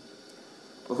He,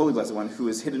 the Holy Blessed One, who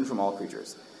is hidden from all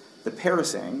creatures? The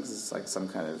parasangs," this is like some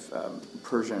kind of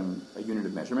Persian unit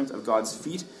of measurement, "of God's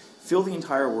feet fill the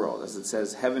entire world. As it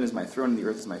says, 'Heaven is my throne and the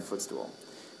earth is my footstool.'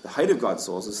 The height of God's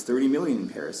souls is 30 million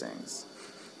parasangs.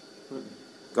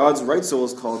 God's right soul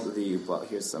is called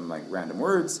here's some like random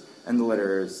words, and the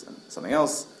letters something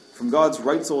else. From God's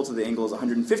right soul to the angle is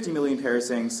 150 million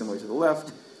parasangs, similar to the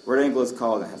left. Right angle is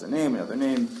called, it has a name, another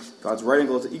name. God's right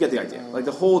angle, you get the idea. Like,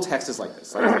 the whole text is like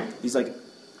this. Like, these like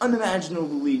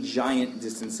unimaginably giant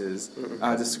distances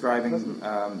describing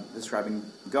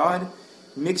God,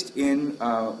 mixed in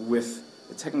with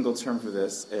the technical term for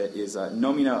this is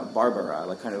nomina barbara,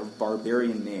 like kind of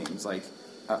barbarian names, like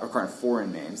or kind of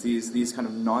foreign names. These kind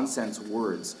of nonsense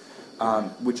words,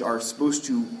 which are supposed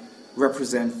to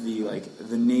represent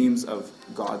the names of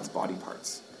God's body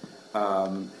parts.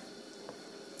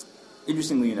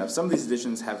 Interestingly enough, some of these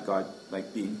editions have God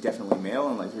like being definitely male,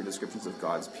 and like there are descriptions of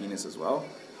God's penis as well.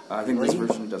 I think this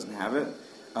version doesn't have it,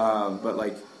 but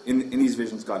like in these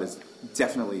visions, God is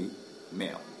definitely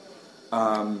male.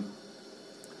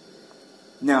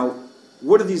 Now,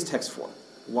 what are these texts for?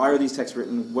 Why are these texts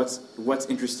written? What's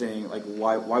interesting? Like,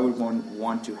 why would one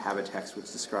want to have a text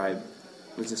which describes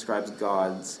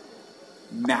God's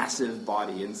massive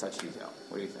body in such detail?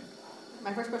 What do you think?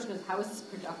 My first question is, how is this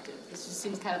productive? This just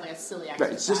seems kind of like a silly exercise.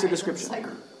 Right, it's just a description.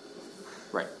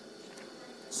 Right.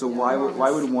 So Yeah,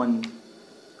 why would one?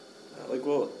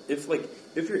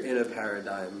 If you're in a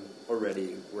paradigm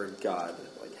already where God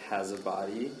like has a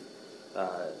body,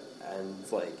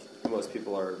 and like most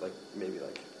people are like maybe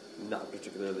like not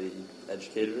particularly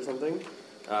educated or something,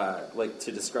 like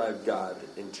to describe God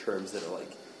in terms that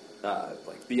are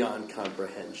like beyond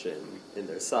comprehension in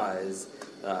their size,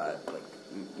 like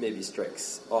maybe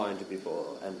strikes awe into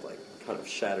people and like kind of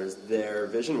shatters their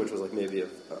vision, which was like maybe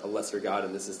of a lesser God.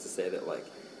 And this is to say that like,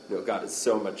 you know, God is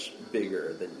so much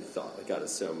bigger than you thought. Like God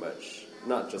is so much,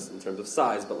 not just in terms of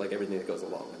size, but like everything that goes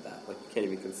along with that. Like you can't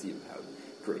even conceive how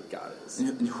great God is.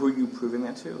 And who are you proving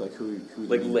that to? Like who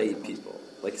like lay people,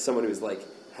 like someone who's like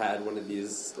had one of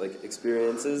these like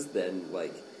experiences, then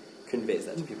like conveys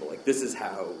that to people. Like this is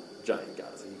how giant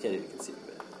God is. Like you can't even conceive of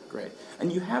it. Great.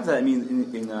 And you have that, I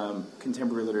mean, in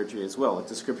contemporary literature as well, like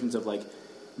descriptions of like,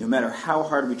 no matter how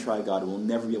hard we try, God will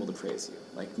never be able to praise you.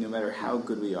 Like no matter how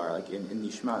good we are, like in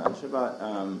Nishma and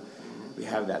Shabbat, we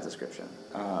have that description.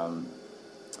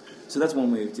 So that's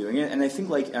one way of doing it. And I think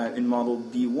like in model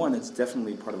B1, it's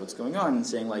definitely part of what's going on, and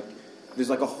saying like, there's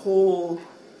like a whole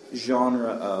genre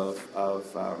of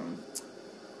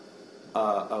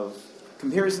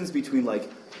comparisons between like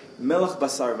Melech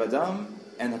Basar Vadam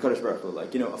and HaKadosh Baruch Hu.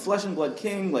 Like, you know, a flesh and blood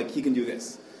king, like he can do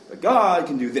this. But God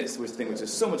can do this, which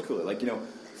is so much cooler. Like, you know,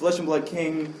 flesh and blood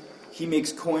king, he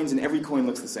makes coins and every coin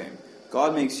looks the same.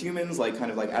 God makes humans like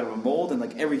kind of like out of a mold, and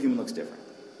like every human looks different.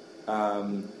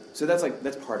 So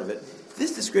that's part of it.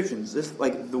 This description, this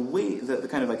like the way, the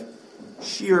kind of like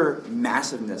sheer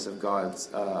massiveness of God's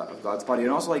body,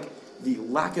 and also like the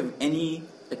lack of any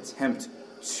attempt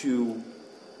to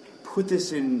put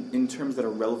this in terms that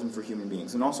are relevant for human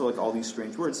beings, and also like all these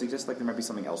strange words suggest like there might be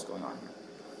something else going on here.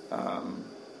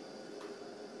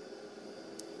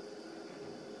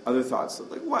 Other thoughts?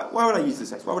 Like, why would I use this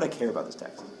text? Why would I care about this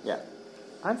text? Yeah.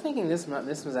 I'm thinking this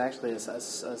was actually a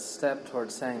step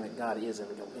towards saying that God is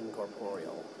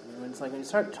incorporeal. I mean, it's like when you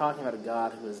start talking about a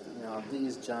God who is, you know, of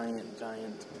these giant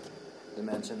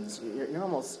dimensions,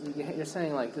 you're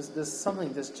saying like this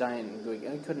something this giant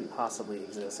it couldn't possibly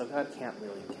exist. So God can't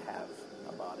really have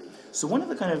a body. So one of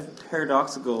the kind of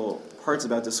paradoxical parts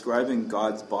about describing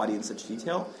God's body in such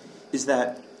detail is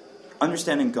that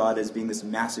understanding God as being this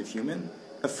massive human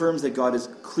affirms that God is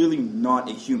clearly not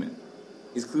a human.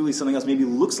 He's clearly something else. Maybe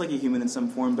looks like a human in some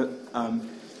form, but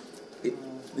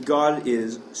God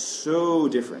is so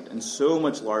different and so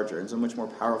much larger and so much more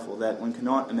powerful that one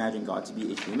cannot imagine God to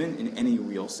be a human in any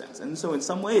real sense. And so in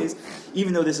some ways,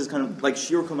 even though this is kind of like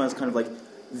Shir Koma is kind of like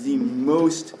the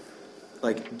most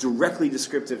like directly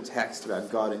descriptive text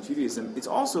about God in Judaism, it's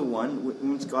also one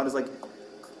in which God is like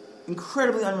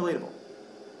incredibly unrelatable.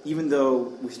 Even though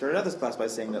we started out this class by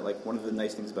saying that like one of the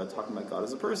nice things about talking about God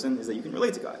as a person is that you can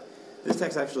relate to God. This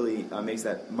text actually makes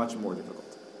that much more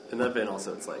difficult. In that vein,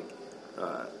 also, it's like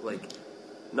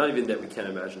not even that we can't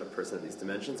imagine a person of these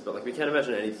dimensions, but like we can't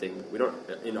imagine anything. We don't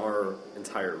in our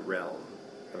entire realm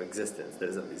of existence that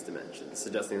is of these dimensions,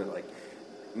 suggesting that like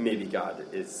maybe God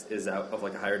is out of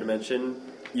like a higher dimension,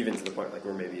 even to the point like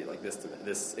where maybe like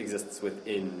this exists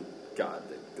within God.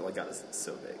 That, like God is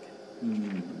so big.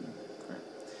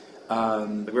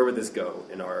 Like where would this go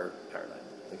in our paradigm?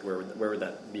 Like where would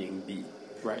that being be?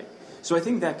 Right. So I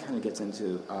think that kind of gets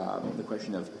into the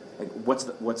question of like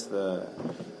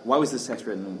why was this text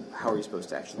written, and how are you supposed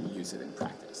to actually use it in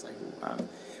practice? Like,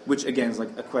 which again is like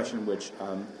a question which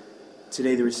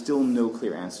today there is still no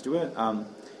clear answer to it.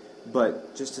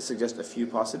 But just to suggest a few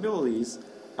possibilities,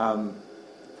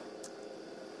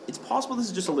 it's possible this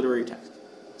is just a literary text.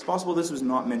 It's possible this was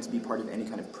not meant to be part of any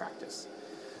kind of practice.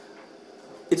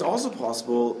 It's also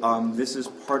possible this is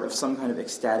part of some kind of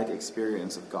ecstatic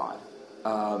experience of God.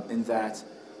 In that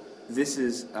this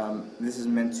is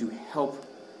meant to help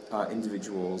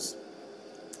individuals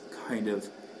kind of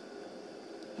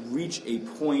reach a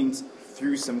point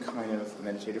through some kind of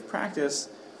meditative practice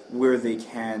where they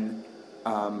can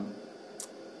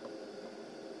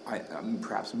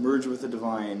perhaps merge with the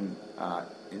divine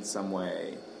in some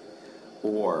way,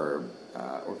 or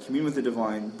commune with the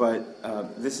divine. But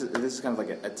this is kind of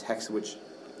like a text which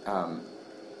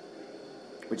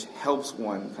helps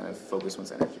one kind of focus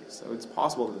one's energy. So it's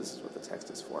possible that this is what the text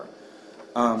is for.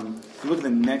 If you look at the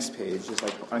next page, just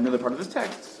like another part of this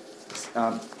text,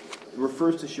 it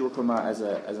refers to Shir Koma as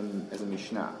a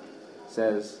Mishnah. It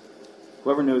says,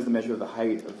 whoever knows the measure of the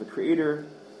height of the Creator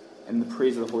and the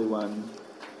praise of the Holy One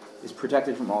is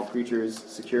protected from all creatures,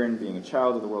 secure in being a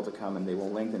child of the world to come, and they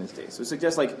will lengthen his days. So it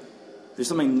suggests like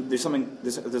there's a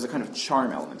kind of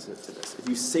charm element to this. If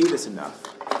you say this enough,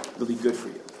 it'll be good for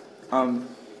you.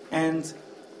 And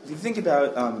if you think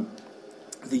about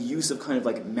the use of kind of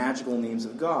like magical names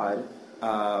of God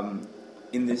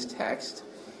in this text,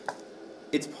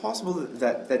 it's possible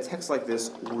that texts like this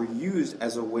were used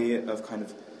as a way of kind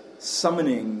of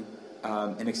summoning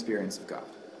an experience of God.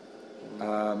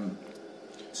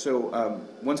 So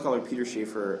one scholar, Peter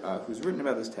Schaefer, who's written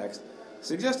about this text,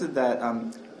 suggested that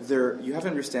you have to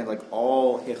understand like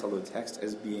all Hechalot text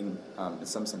as being, in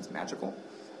some sense, magical,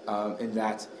 in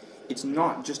that it's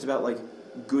not just about like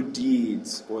good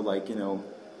deeds or like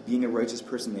being a righteous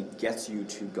person that gets you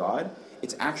to God.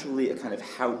 It's actually a kind of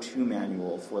how-to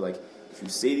manual for like if you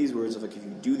say these words, if you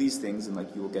do these things, then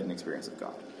like you will get an experience of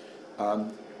God.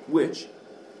 Which,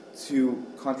 to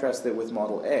contrast that with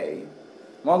Model A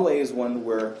is one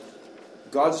where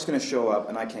God's just going to show up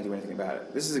and I can't do anything about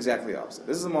it. This is exactly the opposite.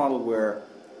 This is a model where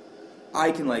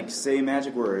I can like say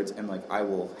magic words and like I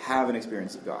will have an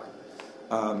experience of God.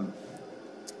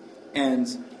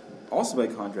 And also by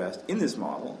contrast, in this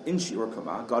model, in Shiur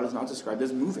Koma, God is not described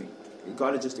as moving.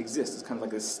 God just exists. It's kind of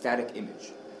like a static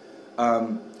image.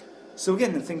 So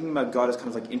again, in thinking about God as kind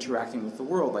of like interacting with the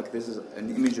world, like this is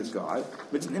an image of God,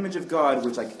 but it's an image of God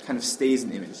which like kind of stays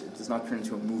an image. It does not turn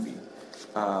into a movie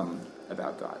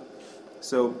about God.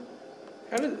 So,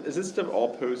 is this stuff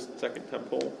all post Second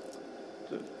Temple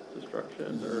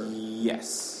destruction? Or?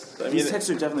 Yes. I mean, these texts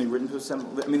are definitely written post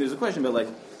Temple. I mean, there's a question about like,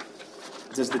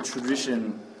 does the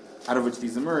tradition out of which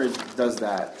these emerge, is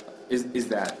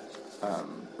that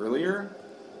earlier?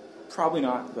 Probably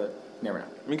not, but never know.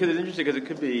 I mean, because it's interesting because it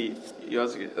could be, you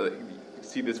also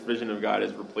see this vision of God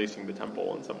as replacing the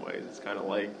temple in some ways. It's kind of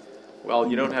like, well,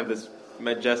 you don't have this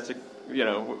majestic,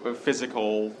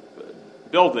 physical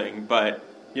building, but,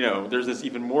 there's this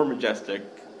even more majestic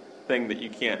thing that you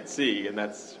can't see, and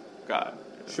that's God.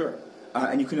 Sure.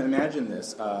 And you can imagine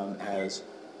this as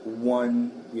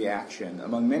one reaction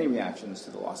among many reactions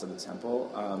to the loss of the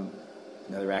temple.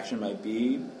 Another reaction might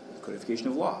be codification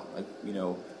of law. Like,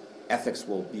 ethics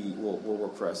will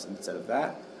work for us instead of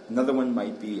that. Another one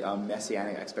might be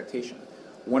messianic expectation.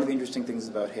 One of the interesting things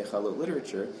about Hechalot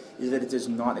literature is that it does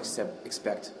not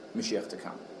expect Mashiach to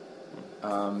come.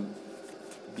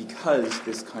 Because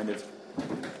this kind of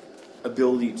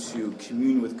ability to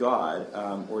commune with God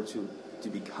or to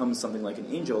become something like an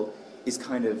angel is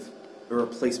kind of a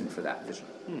replacement for that vision.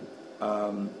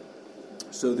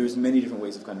 So there's many different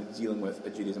ways of kind of dealing with a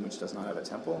Judaism which does not have a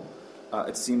temple.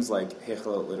 It seems like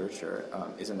Hechalot literature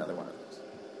is another one of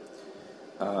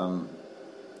those.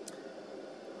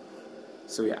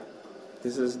 So yeah,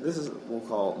 this is what we'll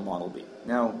call Model B.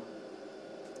 Now,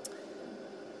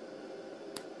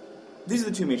 these are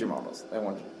the two major models I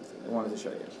wanted to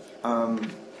show you.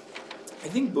 I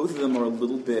think both of them are a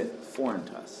little bit foreign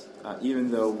to us,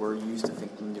 even though we're used to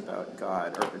thinking about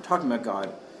God, or talking about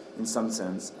God in some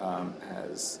sense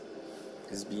as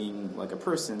being like a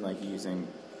person, like using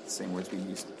the same words we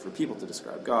use for people to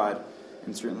describe God,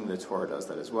 and certainly the Torah does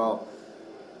that as well.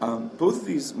 Both of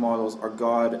these models are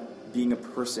God being a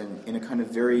person in a kind of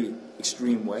very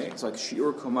extreme way. It's like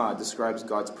Shiur Koma describes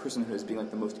God's personhood as being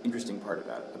like the most interesting part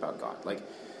about God. Like,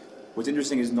 what's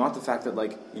interesting is not the fact that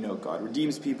God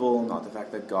redeems people, not the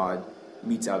fact that God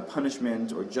metes out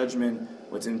punishment or judgment.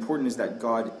 What's important is that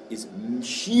God is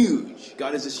huge.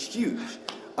 God is just huge.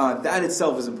 That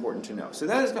itself is important to know. So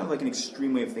that is kind of like an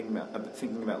extreme way of thinking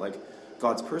about like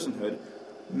God's personhood.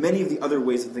 Many of the other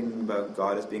ways of thinking about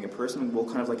God as being a person will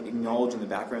kind of like acknowledge in the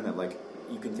background that like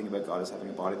you can think about God as having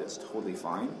a body that's totally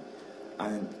fine,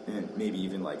 and maybe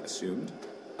even like assumed,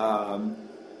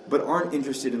 but aren't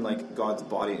interested in like God's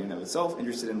body in and of itself.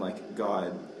 Interested in like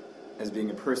God as being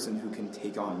a person who can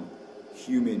take on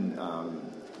human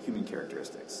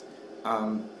characteristics.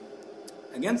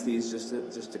 Against these,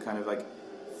 just to kind of like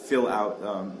fill out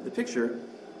the picture,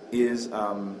 is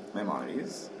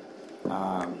Maimonides,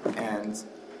 and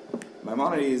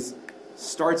Maimonides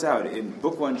starts out in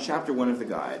Book 1, Chapter 1 of the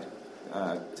Guide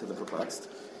to the Perplexed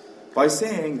by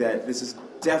saying that this is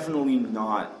definitely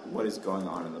not what is going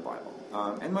on in the Bible.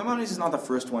 And Maimonides is not the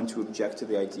first one to object to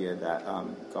the idea that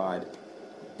God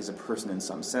is a person in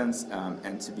some sense,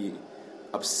 and to be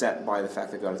upset by the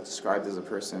fact that God is described as a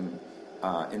person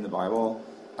in the Bible.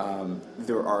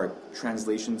 There are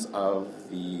translations of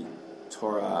the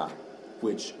Torah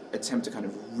which attempt to kind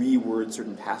of reword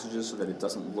certain passages so that it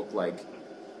doesn't look like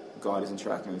God is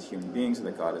interacting with human beings, so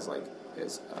that God is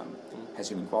has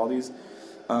human qualities.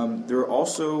 There are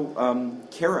also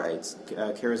Karaites.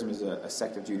 Karaism is a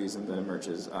sect of Judaism that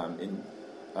emerges in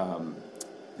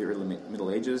the early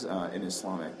Middle Ages in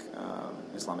Islamic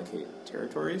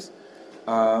territories.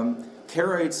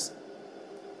 Karaites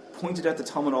pointed at the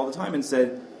Talmud all the time and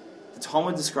said, the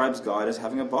Talmud describes God as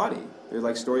having a body. There are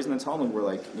like stories in the Talmud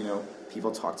where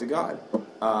people talk to God.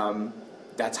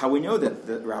 That's how we know that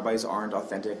the rabbis aren't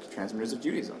authentic transmitters of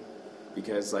Judaism,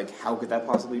 because how could that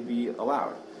possibly be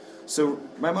allowed? So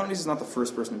Maimonides is not the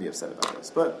first person to be upset about this,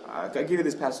 but I give you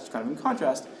this passage kind of in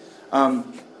contrast,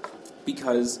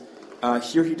 because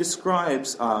here he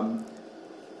describes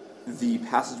the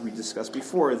passage we discussed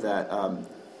before that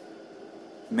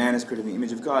man is created in the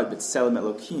image of God, but Tselem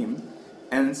Elohim,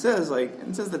 and it says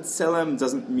that Tselem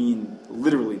doesn't mean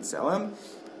literally Tselem,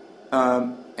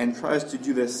 and tries to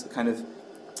do this kind of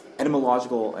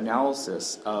etymological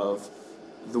analysis of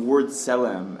the word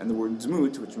Tselem and the word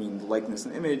Dmut, which mean likeness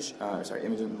and image,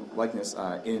 image and likeness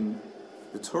in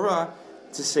the Torah,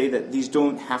 to say that these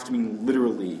don't have to mean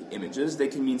literally images; they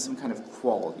can mean some kind of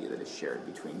quality that is shared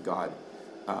between God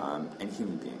and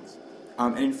human beings.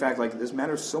 And in fact, this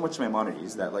matters so much to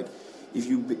Maimonides that if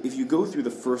you go through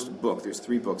the first book, there's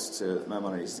 3 books to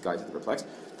Maimonides' Guide to the Perplexed.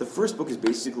 The first book is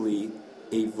basically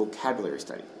a vocabulary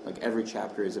study. Every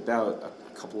chapter is about a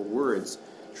couple of words,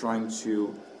 trying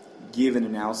to give an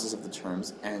analysis of the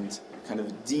terms and kind of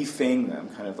defang them,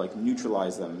 kind of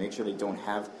neutralize them, make sure they don't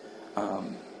have,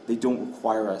 they don't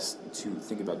require us to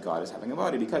think about God as having a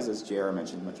body, because as J.R.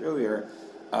 mentioned much earlier,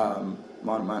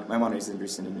 Maimonides is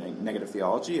interested in negative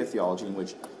theology, a theology in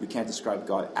which you can't describe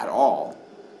God at all,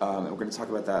 and we're going to talk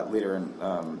about that later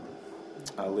on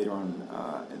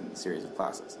in the series of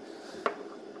classes.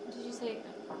 Did you say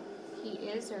he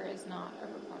is or is not a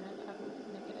proponent of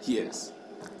negative He theology? is.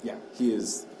 Yeah, he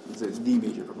is the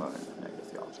major proponent of negative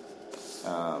theology,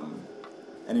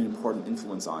 and an important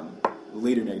influence on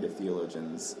later negative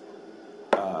theologians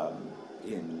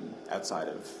outside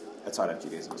of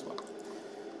Judaism as well.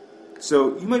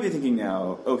 So you might be thinking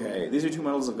now, okay, these are 2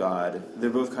 models of God. They're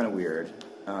both kind of weird.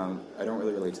 I don't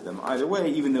really relate to them either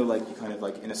way, even though you kind of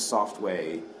in a soft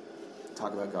way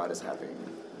talk about God as having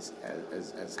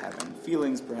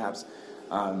feelings, perhaps.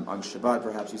 On Shabbat,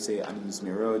 perhaps you say Ani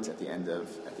Mizmirot at the end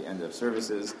of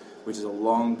services, which is a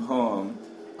long poem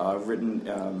written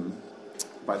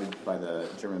by the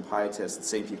German pietists, the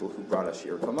same people who brought us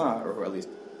Shir Kama, or who at least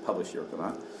published Shir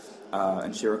Kama.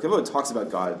 And Shir Kavod talks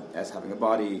about God as having a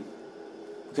body.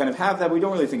 We kind of have that, but we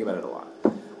don't really think about it a lot.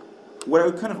 What I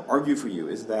would kind of argue for you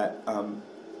is that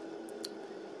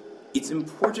it's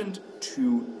important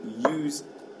to use,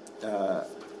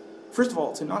 first of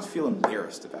all, to not feel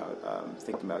embarrassed about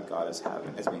thinking about God as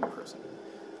being a person.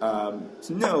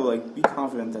 To know, be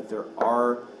confident that there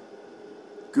are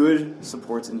good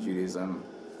supports in Judaism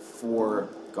for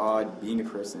God being a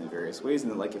person in various ways,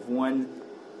 and that if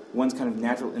one's kind of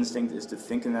natural instinct is to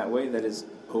think in that way, that is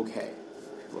okay.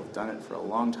 People have done it for a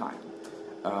long time.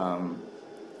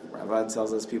 Ravad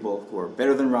tells us people who are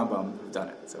better than Rambam have done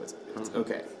it, so it's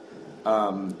okay.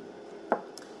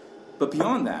 But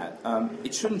beyond that,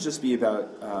 it shouldn't just be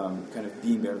about kind of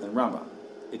being better than Rambam.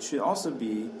 It should also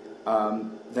be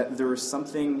that there's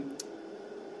something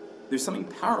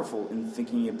powerful in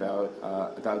thinking about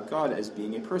God as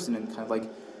being a person, and kind of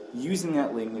using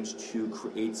that language to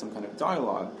create some kind of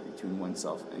dialogue between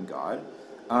oneself and God.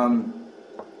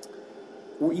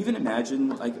 Or even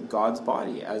imagine God's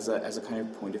body as a kind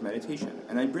of point of meditation.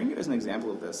 And I bring you as an example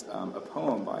of this a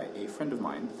poem by a friend of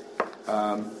mine.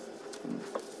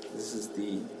 This is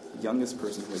the youngest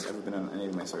person who has ever been on any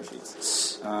of my source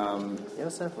sheets.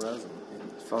 Yosef Rosen.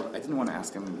 I didn't want to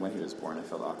ask him when he was born. I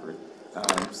felt awkward.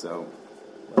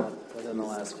 Within the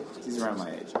last 50 years. He's around my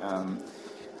age.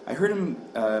 I heard him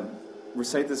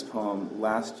recite this poem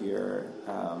last year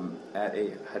at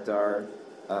a Hadar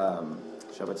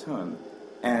Shabbaton.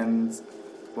 And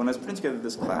when I was putting together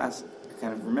this class, I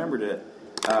kind of remembered it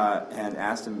and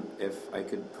asked him if I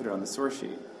could put it on the source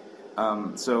sheet.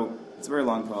 So it's a very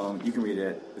long poem. You can read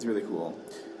it. It's really cool.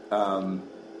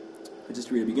 But just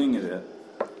to read the beginning of it.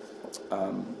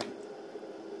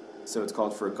 So it's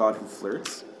called For a God Who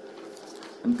Flirts.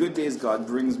 On good days, God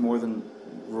brings more than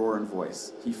roar and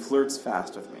voice. He flirts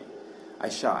fast with me. I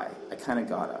shy. I kinda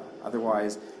gotta.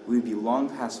 Otherwise, we would be long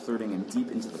past flirting and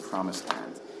deep into the promised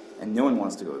land. And no one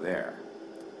wants to go there.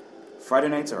 Friday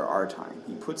nights are our time.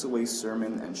 He puts away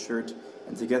sermon and shirt,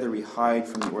 and together we hide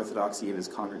from the orthodoxy of his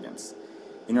congregants.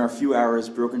 In our few hours,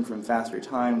 broken from faster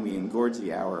time, we engorge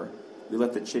the hour. We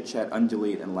let the chit-chat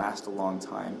undulate and last a long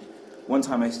time. One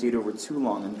time I stayed over too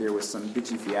long, and there was some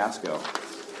bitchy fiasco.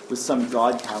 With some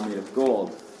god cow made of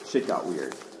gold, shit got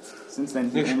weird. Since then,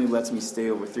 he only lets me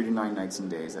stay over 39 nights and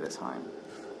days at a time.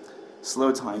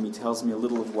 Slow time, he tells me a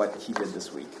little of what he did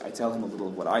this week. I tell him a little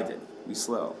of what I did. We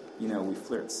slow. We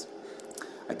flirts.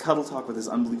 I cuddle talk with this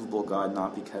unbelievable God,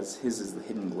 not because his is the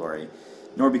hidden glory,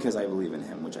 nor because I believe in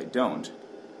him, which I don't,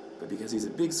 but because he's a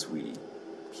big sweetie,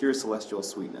 pure celestial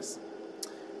sweetness.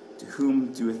 To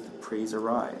whom doeth the praise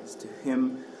arise? To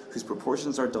him whose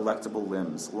proportions are delectable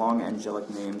limbs, long angelic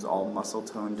names, all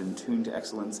muscle-toned and tuned to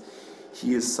excellence.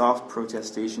 He is soft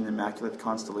protestation, immaculate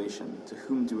constellation. To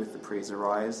whom doeth the praise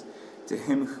arise? To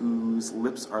him whose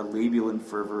lips are labial in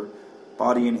fervor,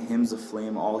 Body in hymns of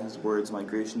flame, all his words,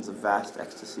 migrations of vast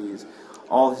ecstasies,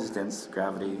 all his dense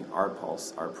gravity, our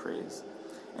pulse, our praise.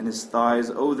 And his thighs,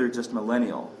 oh, they're just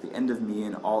millennial, the end of me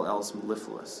and all else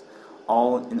mellifluous.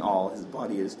 All in all, his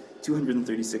body is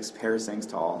 236 parasangs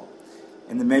tall,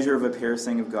 and the measure of a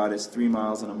parasang of God is 3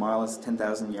 miles, and a mile is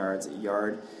 10,000 yards, a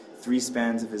yard 3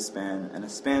 spans of his span, and a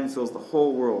span fills the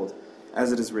whole world,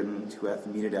 as it is written, who hath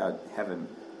meted out heaven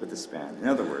with a span. In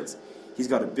other words, he's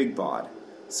got a big bod,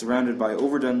 surrounded by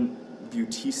overdone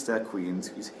beautista queens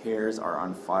whose hairs are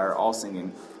on fire, all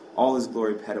singing, all his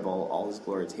glory petable, all his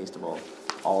glory tasteable,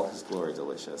 all his glory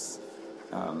delicious.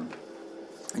 And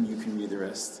you can read the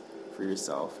rest for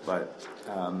yourself. But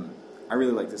I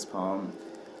really like this poem.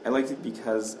 I liked it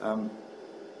because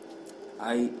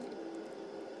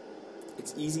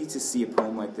it's easy to see a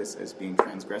poem like this as being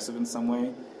transgressive in some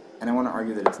way, and I want to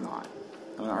argue that it's not.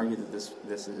 I want to argue that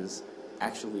this is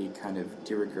actually kind of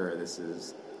de rigueur.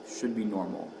 Should be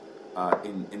normal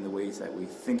in the ways that we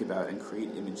think about and create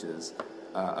images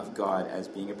of God as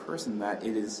being a person, that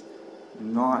it is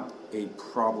not a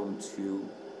problem to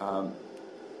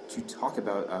talk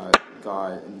about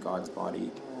God and God's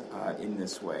body in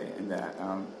this way, and that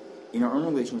in our own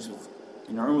relationships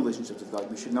with God,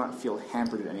 we should not feel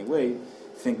hampered in any way,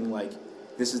 thinking like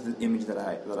this is the image that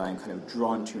I'm kind of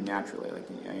drawn to naturally. Like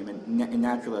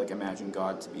naturally, like imagine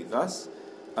God to be thus,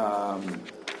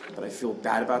 but I feel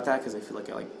bad about that because I feel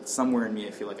like somewhere in me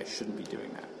I feel like I shouldn't be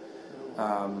doing that.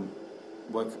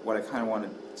 What I kind of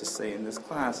wanted to say in this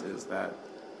class is that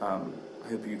I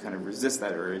hope you kind of resist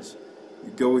that urge.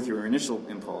 You go with your initial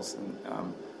impulse and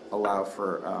allow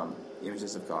for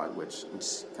images of God which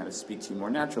kind of speak to you more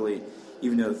naturally,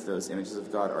 even though those images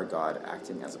of God are God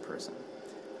acting as a person.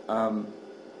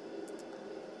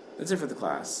 That's it for the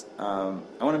class. I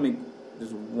want to make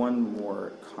there's one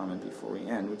more comment before we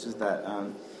end, which is that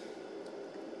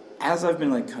as I've been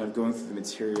kind of going through the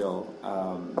material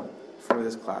for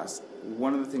this class,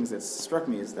 one of the things that struck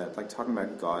me is that talking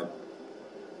about God.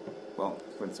 Well,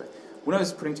 when I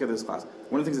was putting together this class,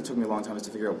 one of the things that took me a long time is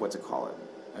to figure out what to call it.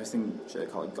 I was thinking, should I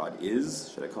call it God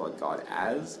is? Should I call it God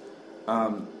as?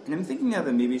 And I'm thinking now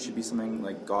that maybe it should be something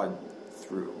like God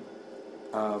through.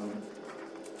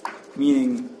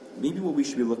 Meaning, maybe what we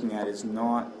should be looking at is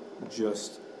not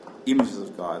just images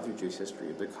of God through Jewish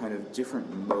history, but kind of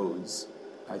different modes,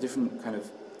 different kind of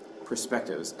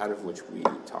perspectives out of which we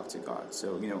talk to God.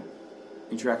 So,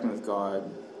 interacting with God,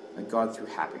 like God through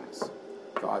happiness,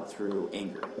 God through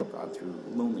anger, God through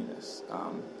loneliness.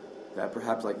 That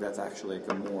perhaps that's actually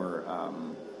a more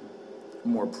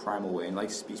primal way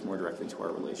and speaks more directly to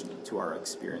our relation, to our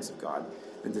experience of God,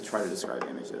 than to try to describe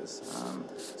images.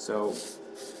 So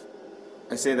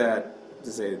I say that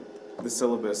to say the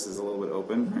syllabus is a little bit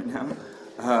open right now,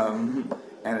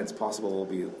 and it's possible there will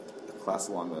be a class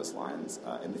along those lines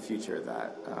in the future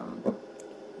that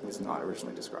was not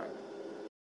originally described.